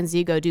X, Y, and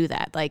Z, go do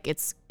that. Like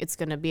it's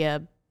gonna be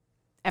at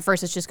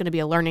first it's just gonna be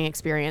a learning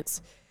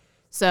experience.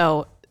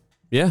 So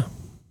yeah,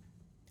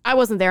 I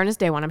wasn't there on his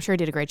day one. I'm sure he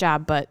did a great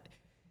job, but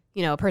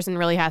you know, a person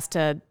really has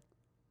to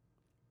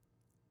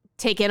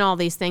take in all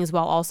these things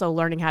while also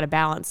learning how to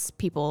balance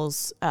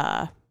people's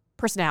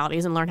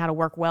personalities and learn how to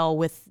work well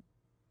with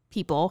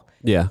people.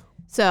 Yeah.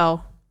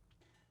 So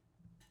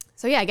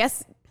yeah, I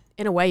guess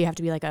in a way you have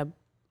to be like a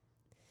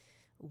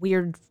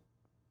weird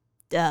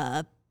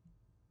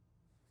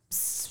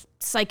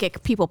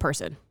psychic people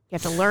person. You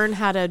have to learn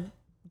how to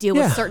deal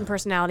with certain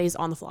personalities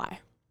on the fly.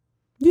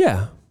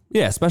 Yeah.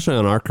 Yeah, especially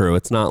on our crew.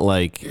 It's not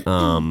like, you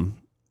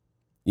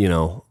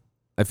know,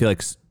 I feel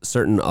like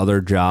certain other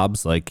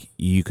jobs, like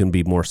you can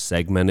be more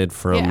segmented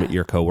from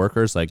your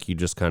coworkers. Like you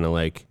just kind of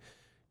like,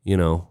 you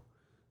know,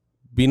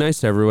 be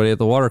nice to everybody at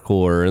the water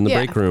cooler in the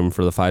break room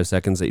for the 5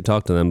 seconds that you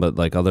talk to them. But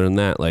like other than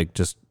that, like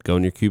just go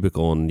in your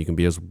cubicle and you can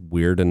be as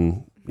weird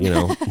and, you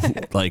know,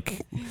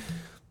 like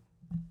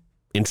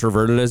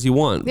introverted as you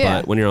want.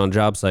 But when you're on a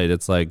job site,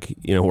 it's like,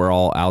 you know, we're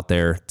all out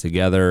there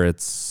together.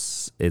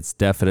 It's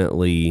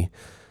definitely,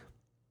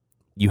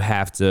 you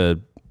have to,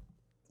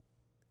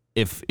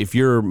 if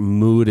your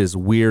mood is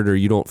weird or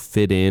you don't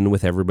fit in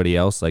with everybody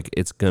else, like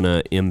it's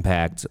gonna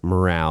impact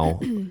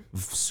morale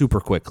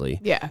super quickly.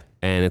 Yeah.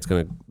 And it's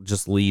gonna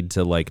just lead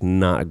to like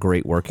not a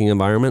great working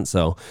environment.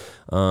 So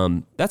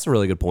that's a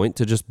really good point,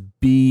 to just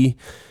be,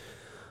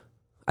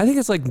 I think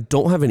it's like,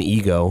 don't have an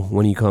ego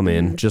when you come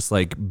in. Just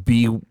like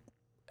be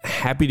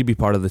happy to be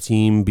part of the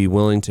team, be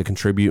willing to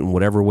contribute in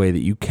whatever way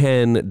that you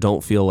can.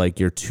 Don't feel like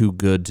you're too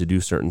good to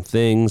do certain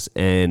things.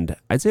 And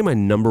I'd say my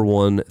number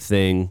one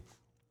thing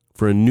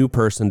for a new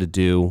person to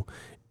do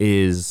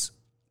is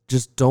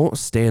just don't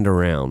stand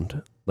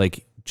around.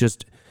 Like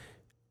just,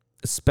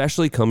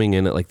 especially coming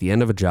in at like the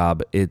end of a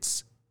job,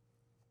 it's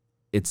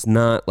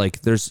not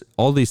like there's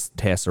all these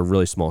tasks are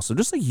really small. So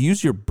just like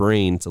use your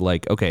brain to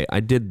like, okay,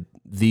 I did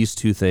these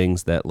 2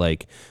 things that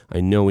like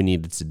I know we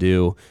needed to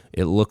do.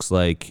 It looks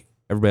like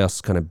everybody else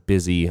is kind of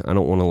busy. I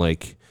don't want to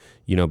like,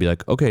 you know, be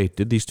like, okay,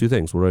 did these 2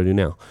 things. What do I do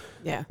now?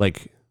 Yeah.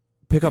 Like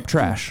pick up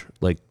trash,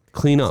 like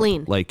clean up.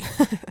 Like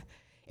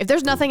if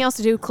there's nothing else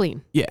to do,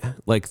 clean. Yeah.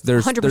 Like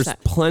there's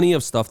 100%. plenty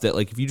of stuff that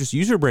like if you just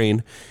use your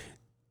brain,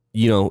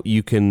 you know,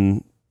 you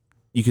can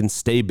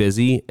stay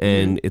busy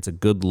and it's a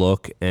good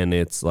look, and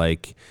it's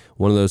like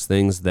one of those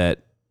things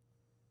that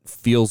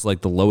feels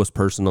like the lowest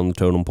person on the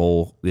totem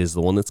pole is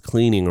the one that's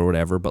cleaning or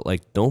whatever, but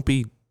like don't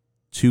be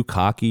too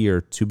cocky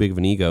or too big of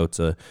an ego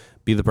to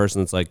be the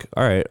person that's like,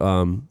 all right,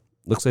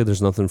 looks like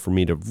there's nothing for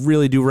me to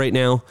really do right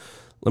now.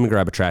 Let me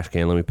grab a trash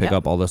can. Let me pick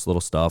up all this little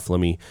stuff.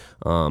 Let me,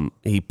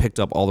 he picked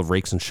up all the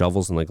rakes and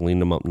shovels and like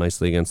leaned them up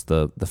nicely against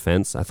the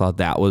fence. I thought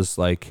that was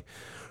like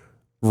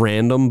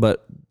random,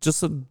 but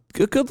just a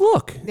good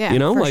look. Yeah, you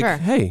know, for like, sure.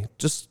 hey,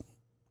 just,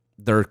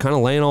 they're kind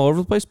of laying all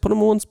over the place. Put them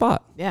in one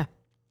spot. Yeah.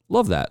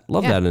 Love that.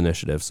 Love that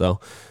initiative.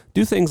 So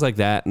do things like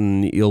that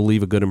and you'll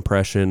leave a good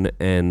impression.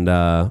 And,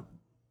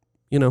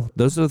 you know,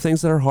 those are the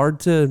things that are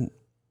hard to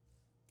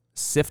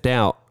sift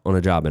out on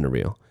a job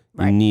interview.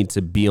 Right. You need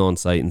to be on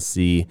site and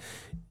see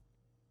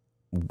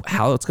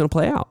how it's going to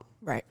play out.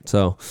 Right.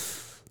 So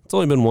it's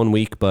only been 1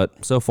 week,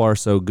 but so far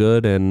so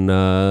good. And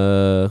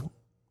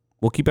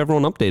we'll keep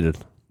everyone updated.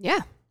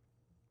 Yeah.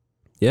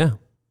 Yeah.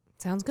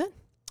 Sounds good.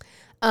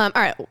 All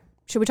right.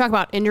 Should we talk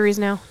about injuries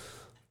now?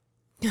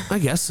 I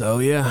guess so.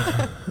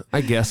 Yeah,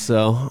 I guess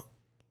so.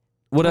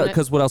 What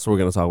else are we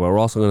going to talk about? We're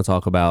also going to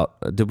talk about.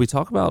 Did we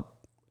talk about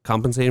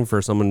compensating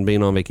for someone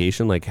being on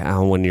vacation? Like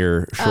how when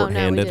you're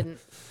shorthanded. No, we didn't.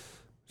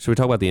 Should we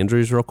talk about the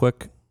injuries real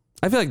quick?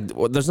 I feel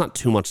like there's not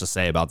too much to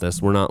say about this.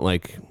 We're not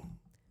like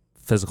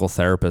physical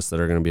therapists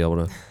that are going to be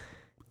able to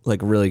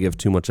like really give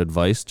too much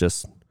advice.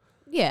 Just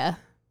yeah.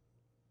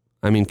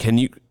 I mean,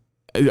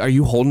 are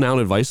you holding out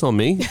advice on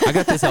me? I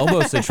got this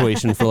elbow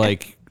situation for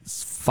like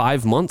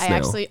 5 months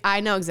now. I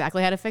know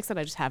exactly how to fix it.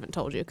 I just haven't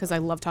told you because I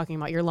love talking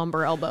about your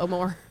lumbar elbow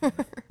more. I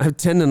have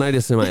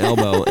tendonitis in my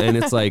elbow, and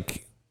it's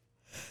like,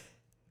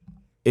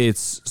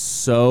 it's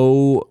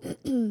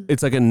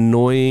like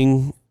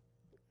annoying.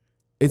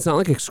 It's not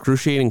like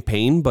excruciating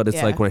pain, but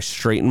it's like when I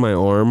straighten my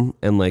arm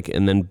and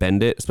then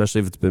bend it,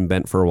 especially if it's been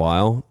bent for a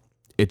while,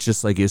 it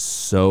just like is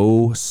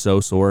so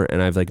sore,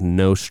 and I have like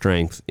no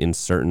strength in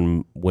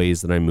certain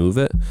ways that I move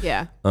it.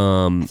 Yeah.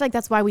 I feel like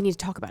that's why we need to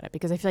talk about it,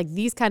 because I feel like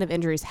these kind of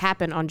injuries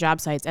happen on job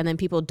sites and then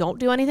people don't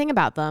do anything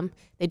about them.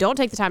 They don't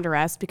take the time to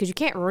rest, because you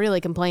can't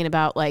really complain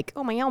about like,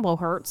 oh, my elbow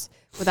hurts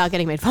without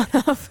getting made fun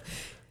of.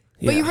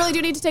 But you really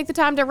do need to take the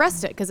time to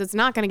rest it, because it's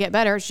not going to get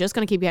better. It's just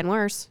going to keep getting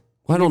worse.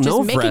 Well, I don't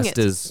know if rest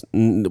is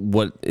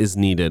what is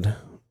needed.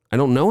 I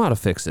don't know how to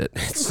fix it.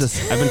 It's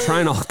just, I've been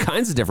trying all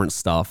kinds of different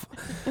stuff.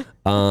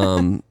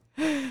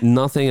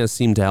 Nothing has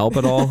seemed to help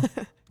at all.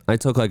 I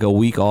took like a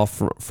week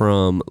off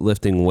from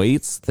lifting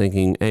weights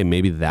thinking, hey,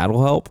 maybe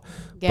that'll help.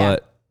 Yeah.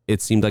 But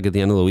it seemed like at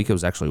the end of the week, it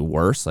was actually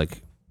worse.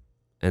 Like,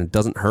 and it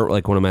doesn't hurt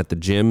like when I'm at the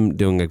gym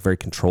doing like very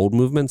controlled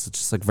movements. It's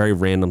just like very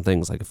random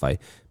things. Like if I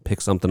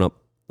pick something up,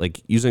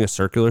 like using a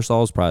circular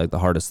saw is probably like the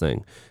hardest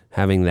thing.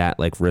 Having that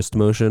like wrist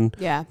motion.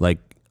 Yeah. Like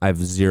I have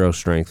zero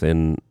strength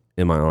in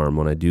my arm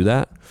when I do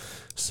that.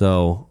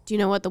 So do you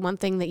know what the one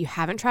thing that you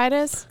haven't tried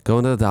is?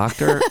 Going to the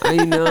doctor? I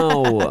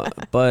know,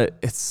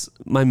 but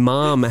my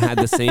mom had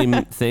the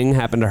same thing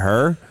happen to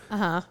her.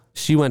 Uh-huh.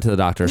 She went to the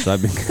doctor, so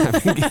I've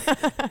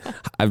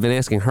been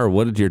asking her,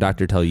 what did your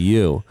doctor tell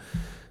you?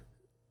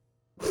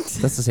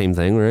 That's the same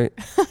thing, right?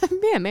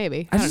 Yeah,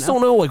 maybe. I just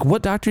don't know. Like,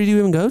 what doctor do you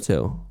even go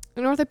to?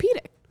 An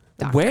orthopedic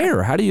doctor.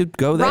 Where? How do you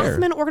go there?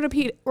 Rothman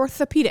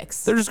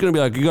Orthopedics. They're just going to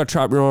be like, you got to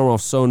chop your arm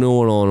off, sew a new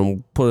one on,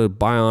 and put a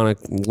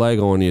bionic leg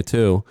on you,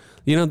 too.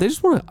 You know, they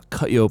just want to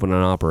cut you open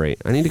and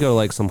operate. I need to go to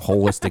like some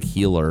holistic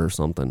healer or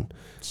something.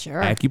 Sure.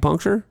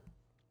 Acupuncture?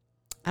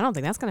 I don't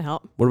think that's going to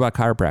help. What about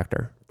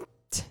chiropractor?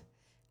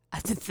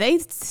 They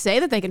say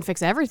that they can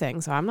fix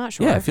everything, so I'm not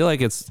sure. Yeah, I feel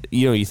like it's,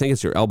 you think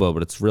it's your elbow,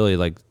 but it's really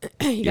like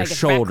your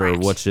shoulder,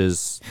 which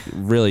is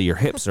really your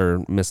hips are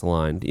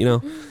misaligned,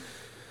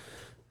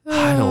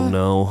 I don't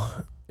know.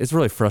 It's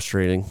really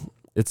frustrating.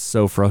 It's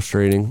so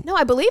frustrating. No,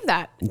 I believe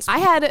that. I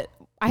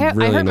hurt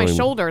my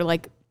shoulder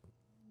like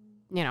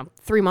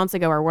 3 months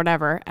ago or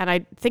whatever, and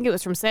I think it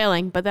was from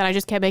sailing, but then I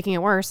just kept making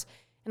it worse.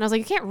 And I was like,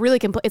 you can't really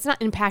complain. It's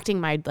not impacting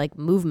my like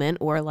movement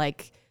or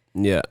like,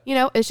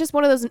 it's just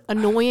one of those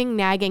annoying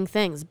nagging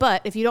things.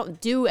 But if you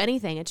don't do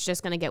anything, it's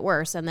just going to get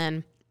worse. And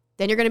then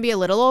you're going to be a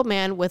little old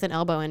man with an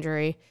elbow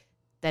injury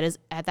that is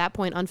at that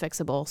point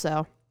unfixable.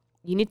 So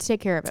you need to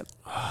take care of it.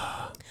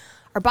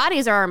 Our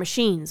bodies are our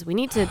machines. We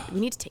need to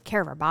take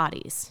care of our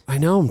bodies. I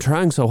know. I'm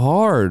trying so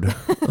hard.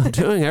 I'm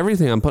doing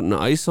everything. I'm putting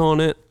ice on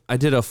it. I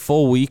did a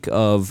full week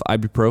of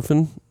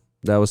ibuprofen.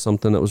 That was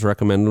something that was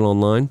recommended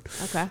online.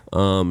 Okay.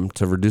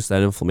 To reduce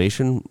that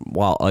inflammation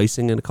while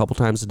icing it a couple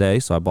times a day.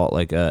 So I bought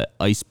like a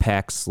ice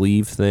pack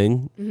sleeve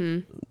thing.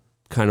 Mm-hmm.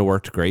 Kind of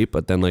worked great,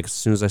 but then like as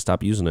soon as I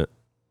stopped using it,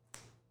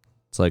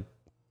 it's like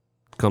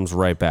comes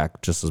right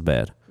back just as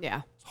bad.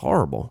 Yeah. It's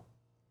horrible.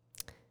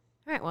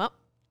 All right. Well,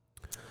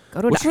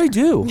 go to a doctor. What should I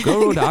do?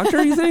 Go to a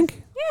doctor? You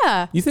think?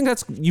 Yeah. You think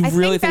that's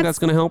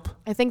going to help?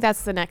 I think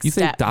that's the next step. You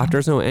think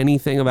doctors know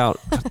anything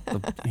about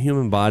the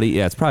human body?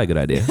 Yeah, it's probably a good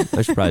idea.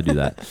 I should probably do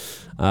that.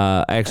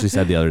 I actually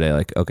said the other day,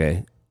 like,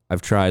 okay,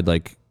 I've tried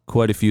like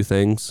quite a few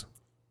things.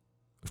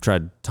 I've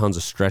tried tons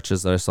of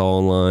stretches that I saw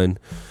online.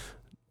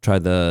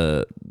 Tried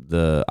the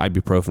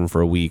ibuprofen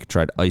for a week.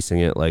 Tried icing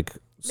it like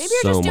maybe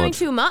you're just doing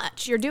too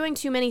much. You're doing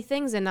too many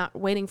things and not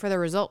waiting for the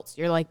results.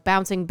 You're like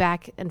bouncing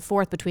back and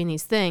forth between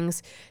these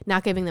things,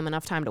 not giving them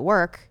enough time to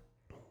work.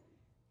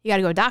 You got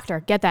to go to a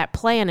doctor, get that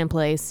plan in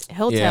place.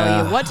 He'll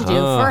tell you what to do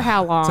for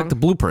how long. It's like the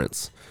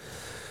blueprints.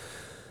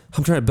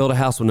 I'm trying to build a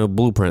house with no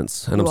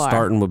blueprints, and I'm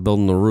starting with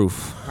building the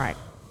roof. Right.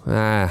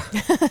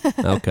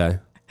 Okay.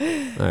 All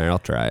right, I'll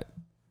try it.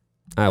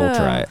 I will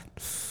try it.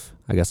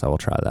 I guess I will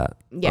try that.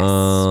 Yes.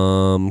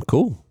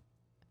 Cool.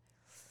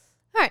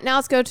 All right, now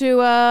let's go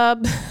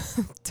to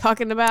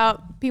talking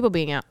about people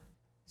being out.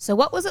 So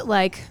what was it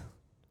like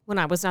when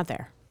I was not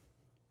there?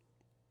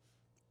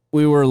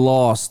 We were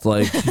lost,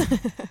 like...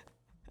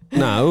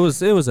 No,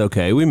 it was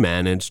okay. We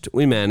managed,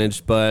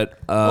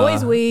 but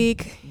Boys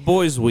Week.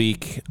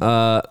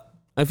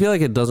 I feel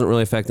like it doesn't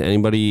really affect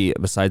anybody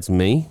besides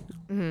me,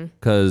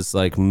 because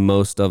like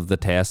most of the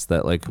tasks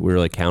that like we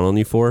really count on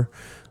you for,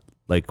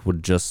 like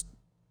would just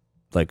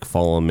like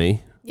fall on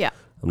me. Yeah.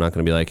 I'm not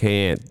going to be like,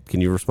 hey, Aunt, can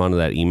you respond to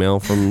that email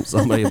from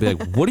somebody? I'll be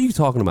like, what are you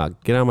talking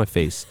about? Get out of my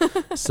face.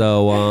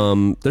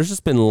 So there's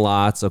just been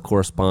lots of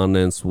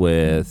correspondence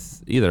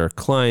with either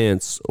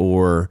clients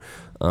or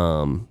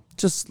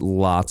just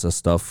lots of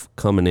stuff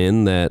coming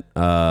in that,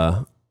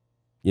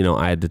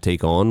 I had to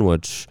take on,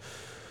 which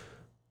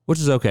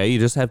is okay. You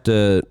just have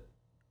to,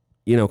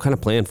 kind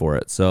of plan for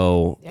it.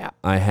 So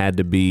I had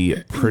to be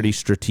pretty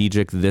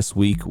strategic this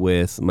week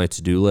with my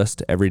to-do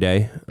list every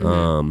day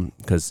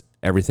because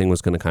everything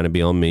was going to kind of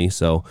be on me.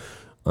 So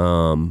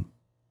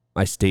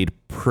I stayed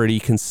pretty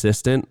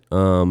consistent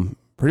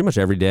pretty much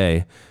every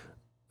day,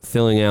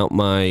 filling out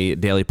my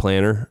daily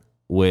planner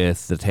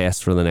with the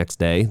tasks for the next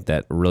day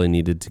that really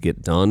needed to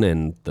get done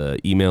and the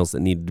emails that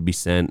needed to be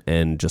sent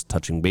and just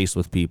touching base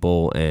with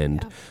people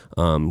and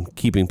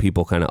keeping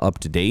people kind of up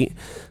to date.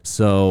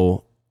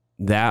 So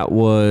that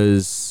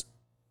was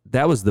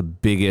the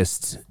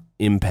biggest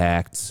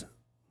impact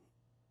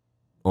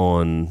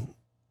on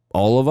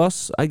all of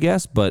us, I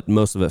guess, but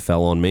most of it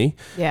fell on me.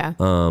 Yeah.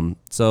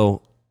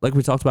 So like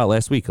we talked about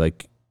last week,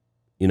 like,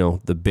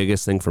 the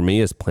biggest thing for me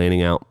is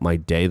planning out my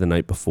day the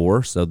night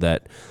before so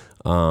that,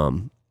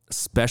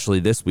 especially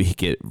this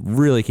week, it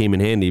really came in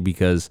handy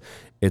because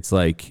it's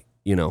like,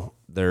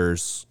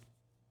 there's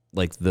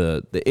like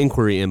the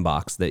inquiry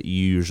inbox that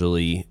you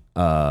usually,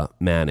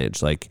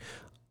 manage. Like,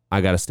 I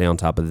got to stay on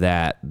top of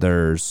that.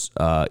 There's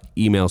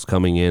emails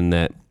coming in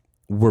that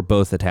we're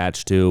both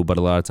attached to, but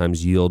a lot of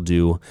times you'll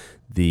do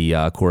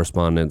the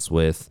correspondence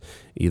with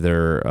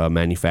either a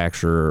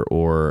manufacturer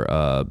or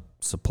a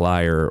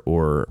supplier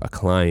or a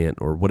client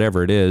or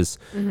whatever it is.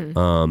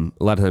 A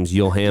lot of times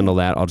you'll handle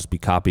that. I'll just be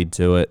copied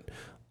to it.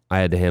 I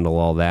had to handle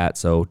all that.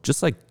 So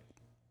just like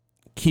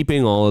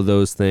keeping all of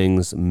those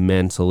things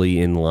mentally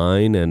in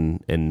line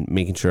and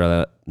making sure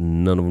that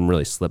none of them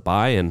really slip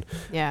by and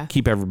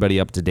keep everybody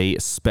up to date,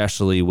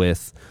 especially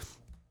with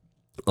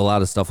a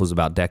lot of stuff was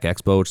about Deck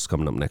Expo, which is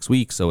coming up next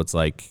week. So it's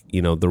like,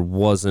 there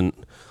wasn't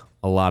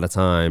a lot of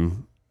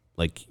time.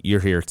 Like, you're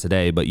here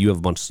today, but you have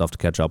a bunch of stuff to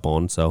catch up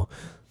on. So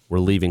we're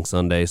leaving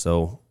Sunday.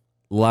 So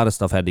a lot of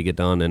stuff had to get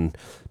done and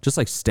just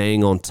like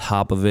staying on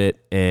top of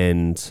it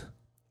and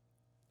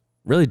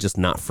really just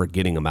not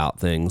forgetting about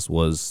things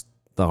was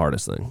the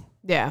hardest thing.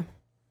 Yeah.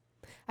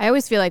 I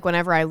always feel like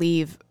whenever I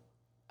leave,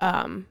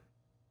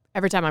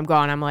 every time I'm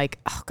gone, I'm like,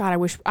 oh God, I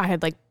wish I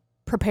had like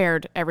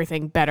prepared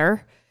everything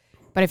better.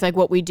 But I feel like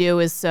what we do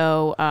is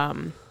so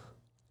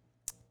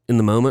in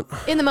the moment,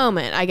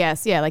 I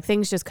guess. Yeah. Like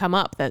things just come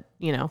up that,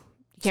 you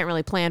can't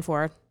really plan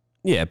for.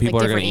 Yeah. People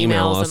like are going to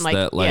email us like,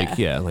 that like,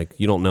 like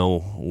you don't know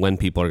when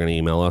people are going to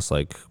email us.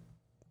 Like,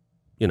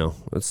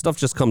 stuff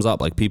just comes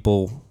up like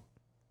people,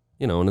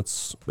 and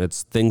it's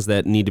things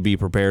that need to be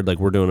prepared. Like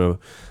we're doing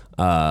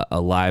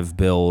a live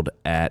build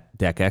at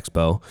Deck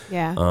Expo.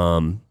 Yeah.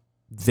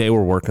 They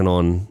were working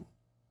on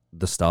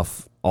the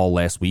stuff all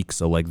last week.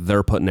 So like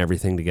they're putting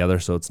everything together.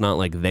 So it's not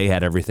like they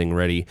had everything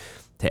ready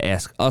to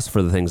ask us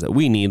for the things that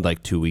we need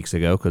like 2 weeks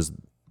ago because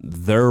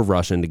they're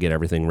rushing to get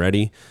everything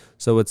ready.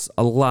 So it's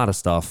a lot of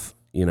stuff.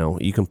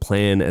 You can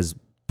plan as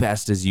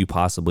best as you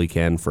possibly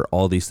can for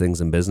all these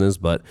things in business,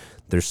 but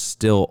there's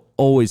still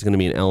always going to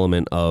be an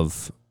element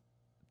of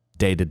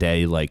day to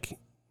day, like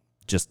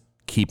just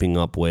keeping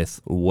up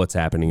with what's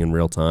happening in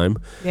real time.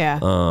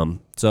 Yeah.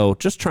 So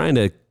just trying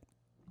to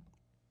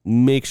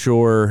make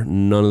sure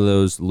none of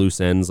those loose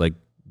ends like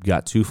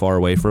got too far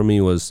away from me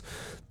was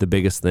the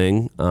biggest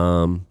thing.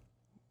 I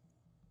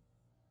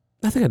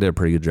think I did a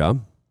pretty good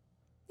job.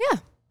 Yeah.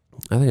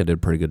 I think I did a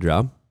pretty good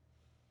job.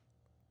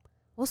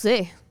 We'll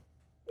see.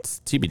 It's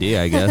TBD,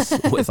 I guess,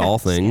 with all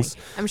things.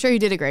 I'm sure you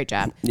did a great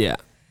job. Yeah.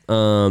 I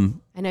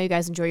know you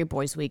guys enjoy your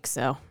boys' week,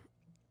 so.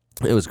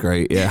 It was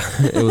great. Yeah.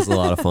 It was a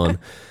lot of fun.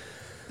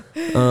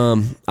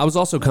 I was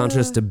also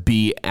conscious to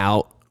be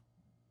out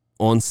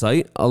on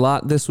site a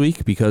lot this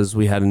week because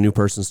we had a new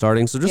person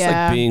starting. So just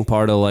like being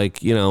part of like,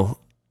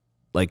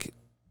 like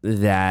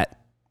that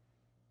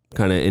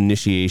kind of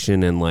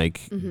initiation and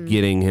like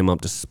getting him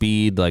up to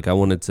speed. Like I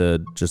wanted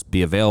to just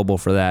be available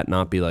for that,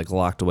 not be like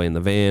locked away in the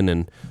van.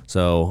 And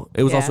so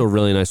it was also a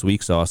really nice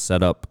week. So I was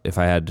set up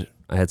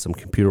I had some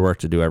computer work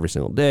to do every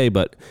single day,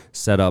 but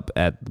set up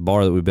at the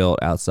bar that we built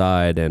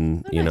outside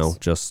and,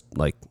 just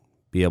like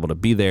be able to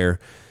be there,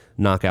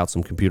 knock out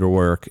some computer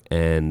work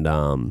and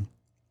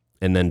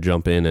then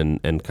jump in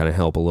and kind of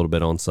help a little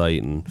bit on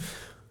site. And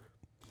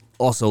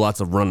also lots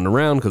of running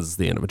around because it's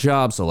the end of a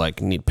job. So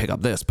like need to pick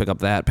up this, pick up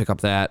that,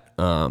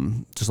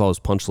 just all those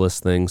punch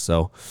list things.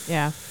 So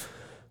yeah.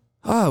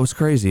 Oh, it was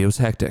crazy. It was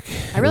hectic.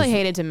 I really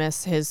hated to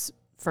miss his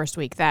first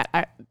week.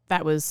 That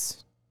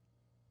was.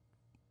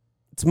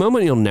 It's a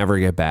moment you'll never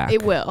get back.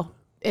 It will.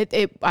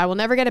 I will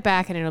never get it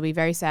back, and it'll be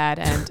very sad.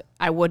 And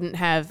I wouldn't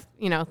have,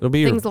 It'll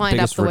be things lined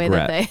up the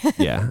regret. way that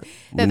they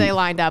that they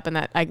lined up, and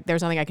that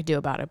there's nothing I could do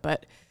about it.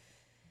 But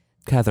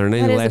Catherine,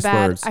 any last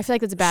words? I feel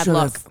like it's a bad Should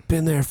look. have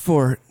been there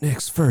for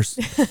Nick's first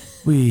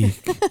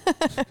week.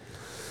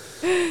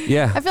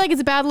 Yeah, I feel like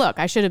it's a bad look.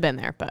 I should have been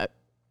there, but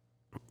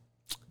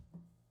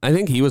I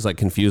think he was like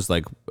confused,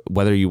 like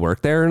whether you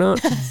work there or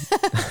not.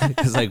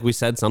 Because like we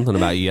said something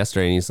about you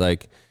yesterday, and he's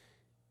like,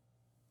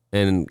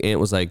 and Aunt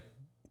was like,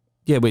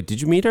 yeah, wait,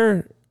 did you meet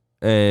her?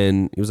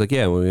 And he was like,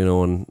 yeah, well,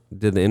 when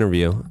did the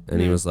interview, and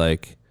he was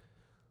like,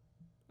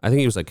 I think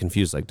he was like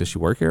confused, like, does she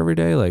work here every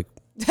day? Like,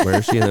 where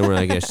is she? And then we're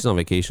like, yeah, she's on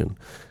vacation.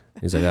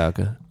 He's like,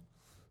 okay.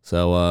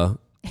 So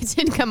it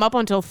didn't come up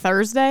until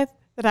Thursday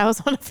that I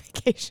was on a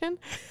vacation.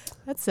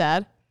 That's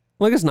sad.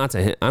 Well, I guess not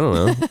to him. I don't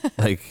know.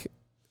 Like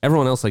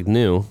everyone else like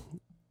knew.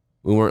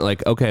 We weren't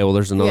like, okay, well,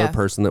 there's another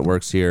person that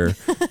works here,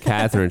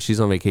 Catherine. She's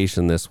on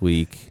vacation this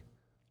week.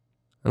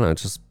 I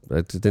don't know.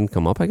 It didn't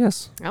come up, I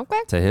guess.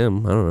 Okay. To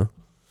him, I don't know.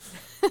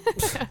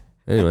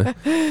 Anyway,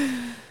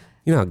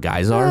 you know how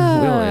guys are.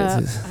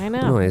 I know.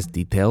 We don't ask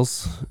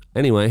details.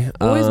 Anyway,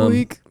 Always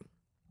weak.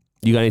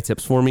 You got any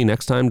tips for me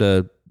next time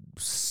to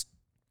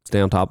stay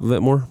on top of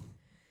it more?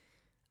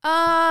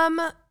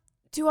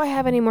 Do I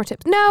have any more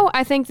tips? No,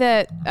 I think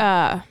that.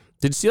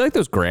 Did you see like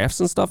those graphs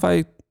and stuff?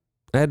 I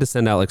had to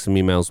send out like some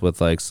emails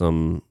with like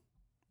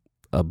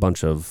a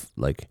bunch of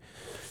like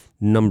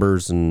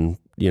numbers and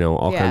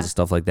all kinds of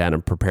stuff like that,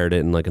 and prepared it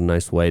in like a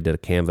nice way. Did a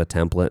Canva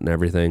template and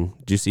everything.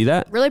 Did you see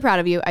that? Really proud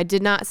of you. I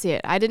did not see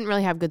it. I didn't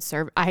really have good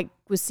service. I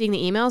was seeing the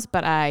emails,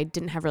 but I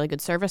didn't have really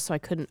good service, so I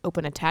couldn't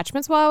open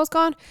attachments while I was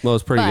gone. Well,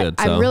 it's pretty good.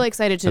 So I'm really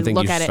excited to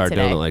look at it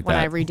today like when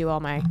that. I redo all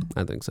my.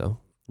 I think so.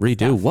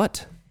 Redo stuff.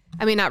 What?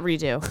 I mean, not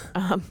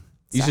redo.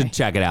 You should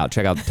check it out.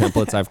 Check out the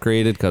templates I've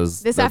created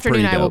because this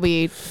afternoon I will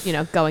be,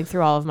 going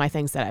through all of my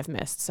things that I've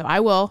missed. So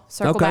I will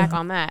circle back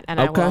on that, and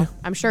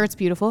I'm sure it's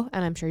beautiful,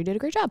 and I'm sure you did a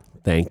great job.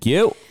 Thank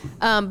you.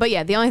 But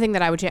yeah, the only thing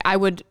that I would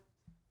change,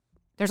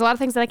 there's a lot of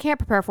things that I can't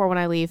prepare for when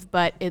I leave,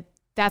 but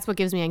that's what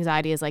gives me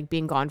anxiety is like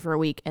being gone for a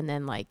week and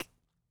then like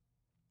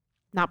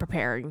not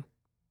preparing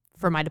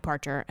for my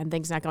departure and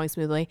things not going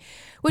smoothly,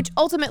 which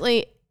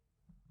ultimately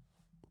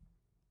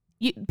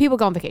people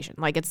go on vacation.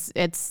 Like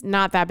it's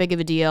not that big of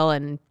a deal,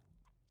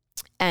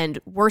 and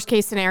worst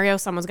case scenario,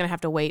 someone's going to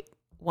have to wait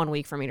 1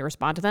 week for me to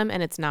respond to them.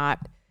 And it's not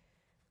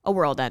a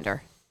world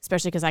ender,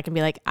 especially because I can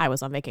be like, I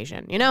was on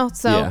vacation,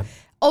 So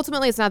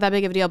ultimately it's not that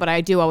big of a deal, but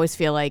I do always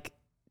feel like,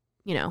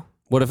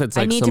 what if it's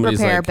like I need to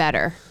prepare like,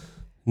 better.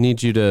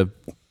 Need you to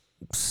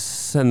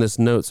send this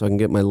note so I can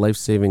get my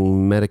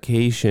life-saving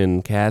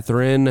medication,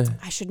 Catherine.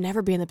 I should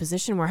never be in the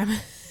position where I'm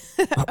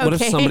What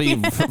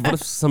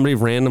if somebody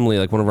randomly,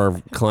 like one of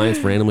our clients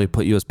randomly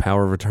put you as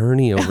power of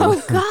attorney over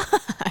Oh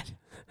God.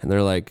 And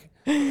they're like,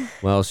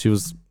 well, she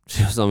was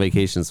on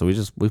vacation, so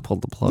we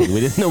pulled the plug.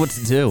 We didn't know what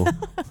to do.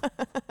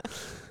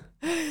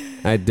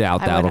 I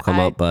doubt that'll come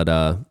up, but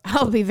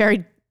I'll be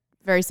very,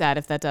 very sad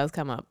if that does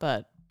come up.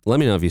 But let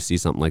me know if you see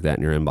something like that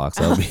in your inbox.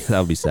 That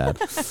would be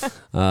sad.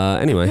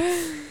 Anyway,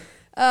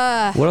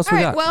 what else we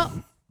got?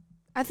 Well,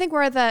 I think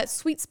we're at that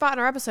sweet spot in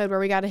our episode where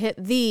we got to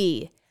hit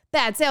the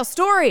bad sales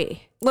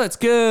story. Let's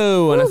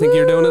go. And I think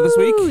you're doing it this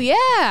week.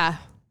 Yeah.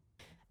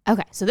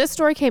 Okay, so this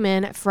story came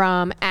in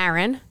from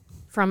Aaron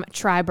from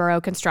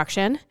Triborough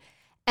Construction,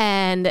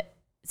 and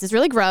this is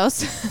really gross.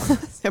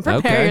 So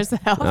prepare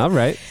yourself. All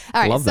right.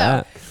 Love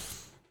that.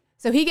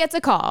 So he gets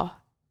a call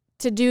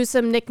to do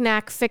some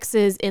knick-knack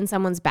fixes in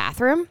someone's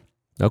bathroom.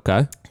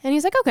 Okay. And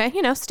he's like,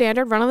 okay,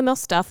 standard run-of-the-mill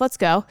stuff. Let's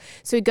go.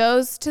 So he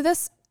goes to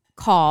this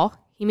call.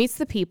 He meets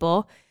the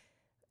people.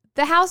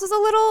 The house is a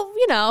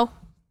little,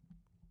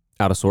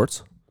 out of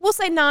sorts. We'll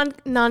say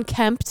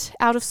non-kempt,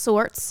 out of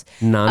sorts.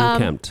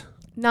 Non-kempt.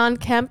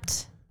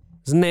 Non-kempt.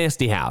 It's a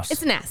nasty house.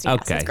 It's a nasty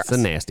house. Okay, it's a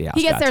nasty house.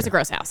 He gets there, it's a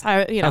gross house.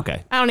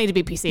 Okay. I don't need to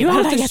be PC You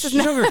about don't it. have to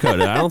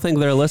sugarcoat it. I don't think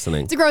they're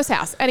listening. It's a gross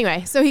house.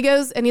 Anyway, so he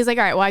goes and he's like,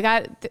 all right, well, I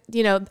got,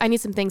 I need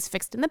some things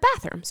fixed in the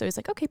bathroom. So he's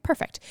like, okay,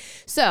 perfect.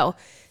 So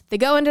they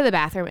go into the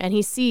bathroom and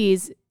he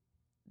sees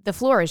the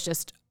floor is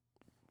just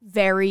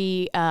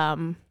very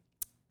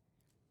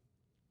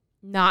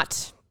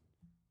not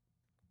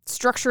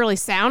structurally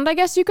sound, I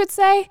guess you could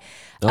say.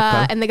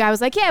 Okay. And the guy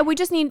was like, yeah, we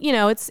just need,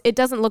 it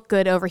doesn't look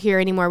good over here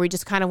anymore. We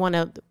just kind of want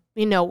to,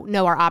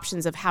 know our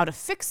options of how to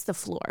fix the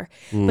floor.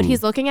 But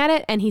he's looking at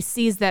it and he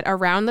sees that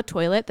around the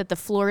toilet that the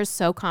floor is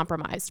so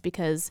compromised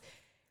because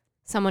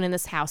someone in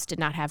this house did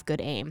not have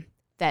good aim,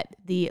 that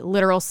the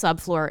literal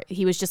subfloor,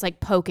 he was just like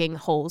poking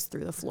holes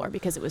through the floor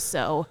because it was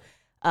so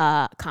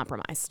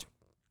compromised.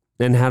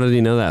 And how did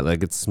he know that?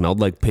 Like it smelled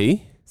like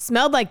pee?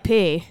 Smelled like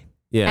pee.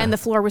 Yeah. And the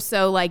floor was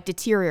so like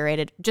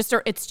deteriorated.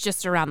 It's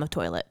just around the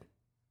toilet.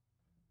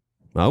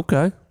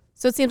 Okay.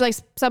 So it seems like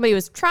somebody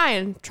was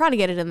trying to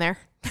get it in there.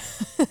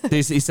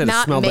 He said it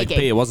smelled like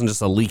pee. It wasn't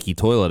just a leaky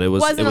toilet. It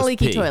wasn't a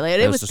leaky toilet.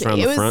 It was just pee. around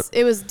the front.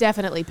 It was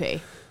definitely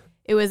pee.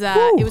 It was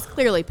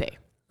clearly pee.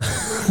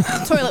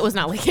 Toilet was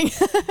not leaking.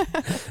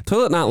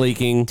 Toilet not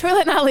leaking.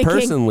 Toilet not leaking.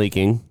 Person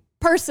leaking.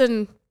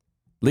 Person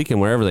leaking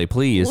wherever they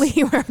please.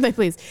 Leaking wherever they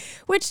please.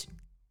 Which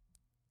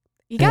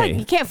you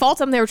can't fault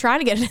them. They were trying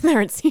to get it in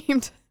there, it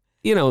seemed.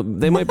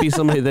 They might be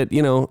somebody that,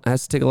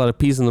 has to take a lot of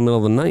pees in the middle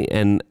of the night,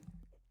 and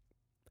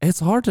it's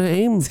hard to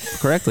aim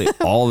correctly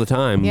all the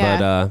time. Yeah.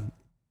 But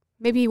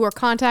Maybe he wore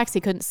contacts he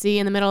couldn't see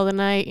in the middle of the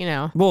night, you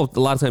know. Well, a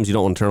lot of times you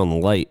don't want to turn on the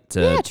light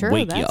to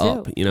wake you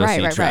up, you know,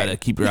 Right, so you try to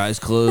keep your eyes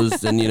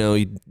closed and, you know,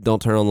 you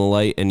don't turn on the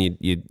light and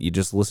you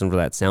just listen for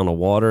that sound of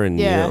water and,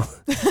 you know,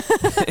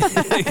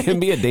 it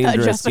can be a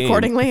dangerous Adjust game.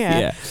 accordingly,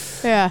 yeah.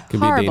 It can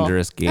be a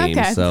dangerous game.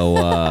 Okay.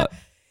 So,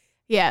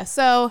 yeah,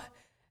 so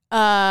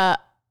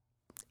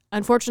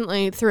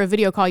unfortunately, through a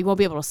video call, you won't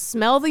be able to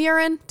smell the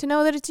urine to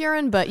know that it's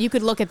urine, but you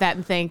could look at that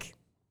and think,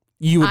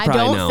 you would I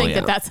probably don't know, think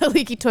that that's a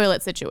leaky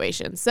toilet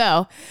situation.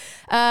 So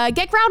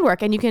get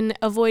groundwork and you can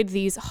avoid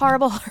these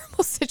horrible,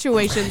 horrible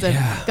situations of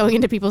going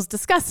into people's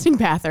disgusting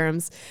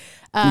bathrooms.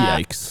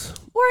 Yikes.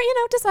 Or, you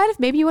know, decide if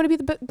maybe you want to be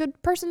the good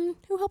person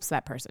who helps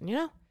that person, you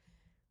know?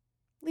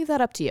 Leave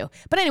that up to you.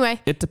 But anyway.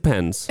 It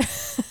depends.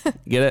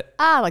 Get it?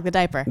 Like the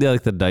diaper. Yeah,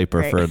 like the diaper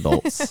Great. for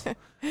adults. So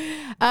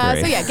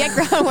yeah, get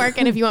groundwork.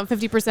 And if you want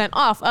 50%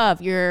 off of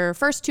your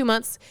first 2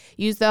 months,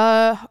 use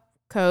the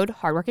code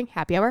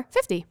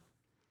HardworkingHappyHour50.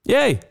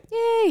 Yay.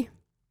 Yay.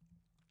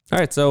 All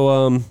right.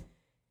 So,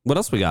 what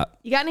else we got?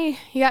 You got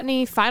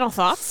any final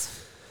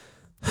thoughts?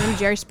 Any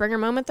Jerry Springer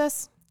moment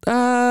this? You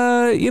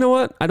know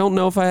what? I don't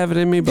know if I have it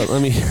in me, but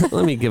let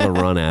me give a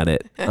run at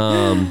it.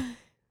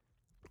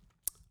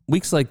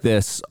 Weeks like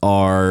this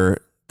they're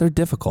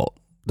difficult.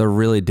 They're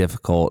really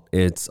difficult.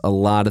 It's a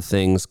lot of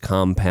things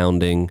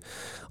compounding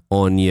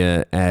on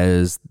you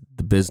as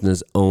the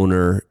business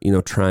owner, you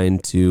know, trying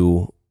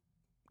to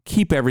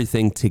keep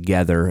everything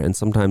together. And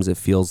sometimes it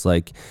feels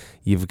like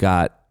you've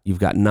got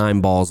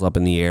 9 balls up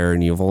in the air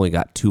and you've only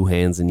got 2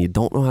 hands and you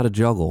don't know how to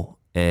juggle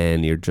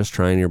and you're just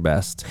trying your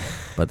best,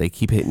 but they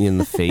keep hitting you in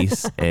the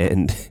face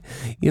and,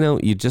 you know,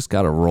 you just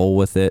got to roll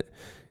with it,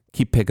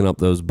 keep picking up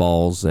those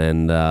balls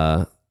and,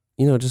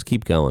 you know, just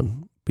keep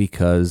going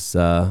because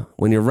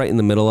when you're right in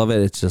the middle of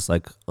it, it's just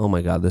like, oh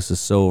my God, this is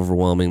so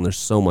overwhelming. There's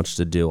so much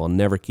to do. I'll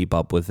never keep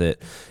up with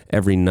it.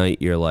 Every night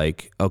you're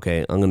like,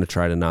 okay, I'm going to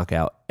try to knock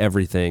out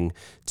everything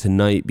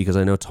tonight because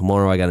I know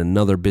tomorrow I got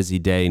another busy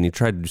day and you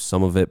try to do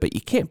some of it, but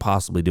you can't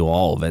possibly do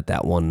all of it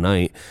that one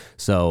night.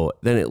 So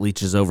then it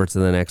leaches over to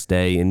the next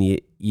day and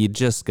you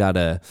just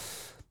gotta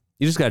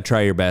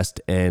try your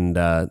best. And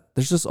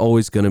there's just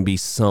always going to be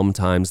some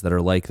times that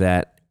are like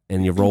that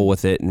and you roll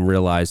with it and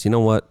realize, you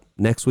know what,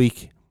 next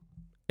week,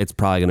 it's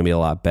probably going to be a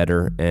lot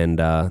better and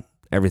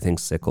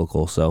everything's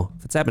cyclical. So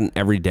if it's happening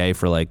every day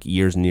for like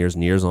years and years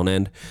and years on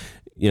end,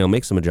 you know,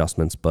 make some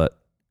adjustments, but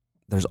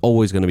there's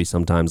always going to be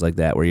some times like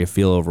that where you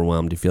feel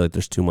overwhelmed. You feel like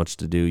there's too much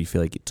to do. You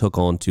feel like you took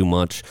on too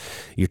much.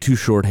 You're too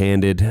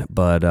short-handed,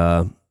 but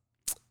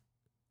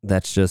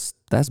that's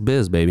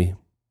biz, baby.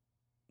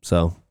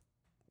 So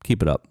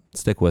keep it up.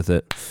 Stick with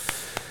it.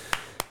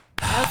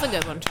 That was a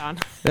good one, Sean.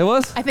 It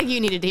was? I think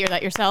you needed to hear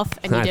that yourself,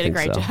 and you did a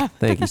great job.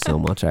 Thank you so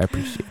much. I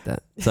appreciate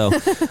that. So, all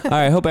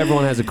right. I hope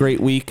everyone has a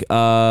great week.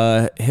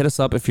 Hit us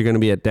up if you're going to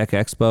be at Deck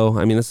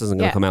Expo. I mean, this isn't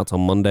going to come out till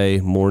Monday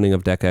morning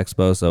of Deck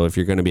Expo. So if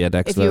you're going to be at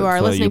Deck Expo,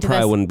 you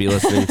probably wouldn't be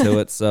listening to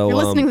it. So you're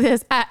listening to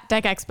this at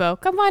Deck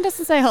Expo. Come find us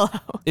and say hello.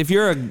 If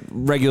you're a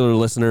regular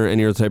listener and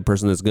you're the type of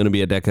person that's going to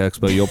be at Deck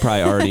Expo, you'll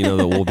probably already know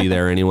that we'll be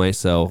there anyway.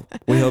 So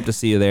we hope to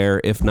see you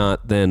there. If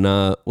not, then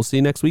we'll see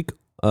you next week.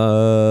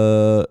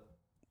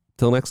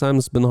 Till next time,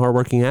 it's been the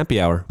Hardworking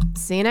Happy Hour.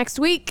 See you next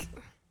week.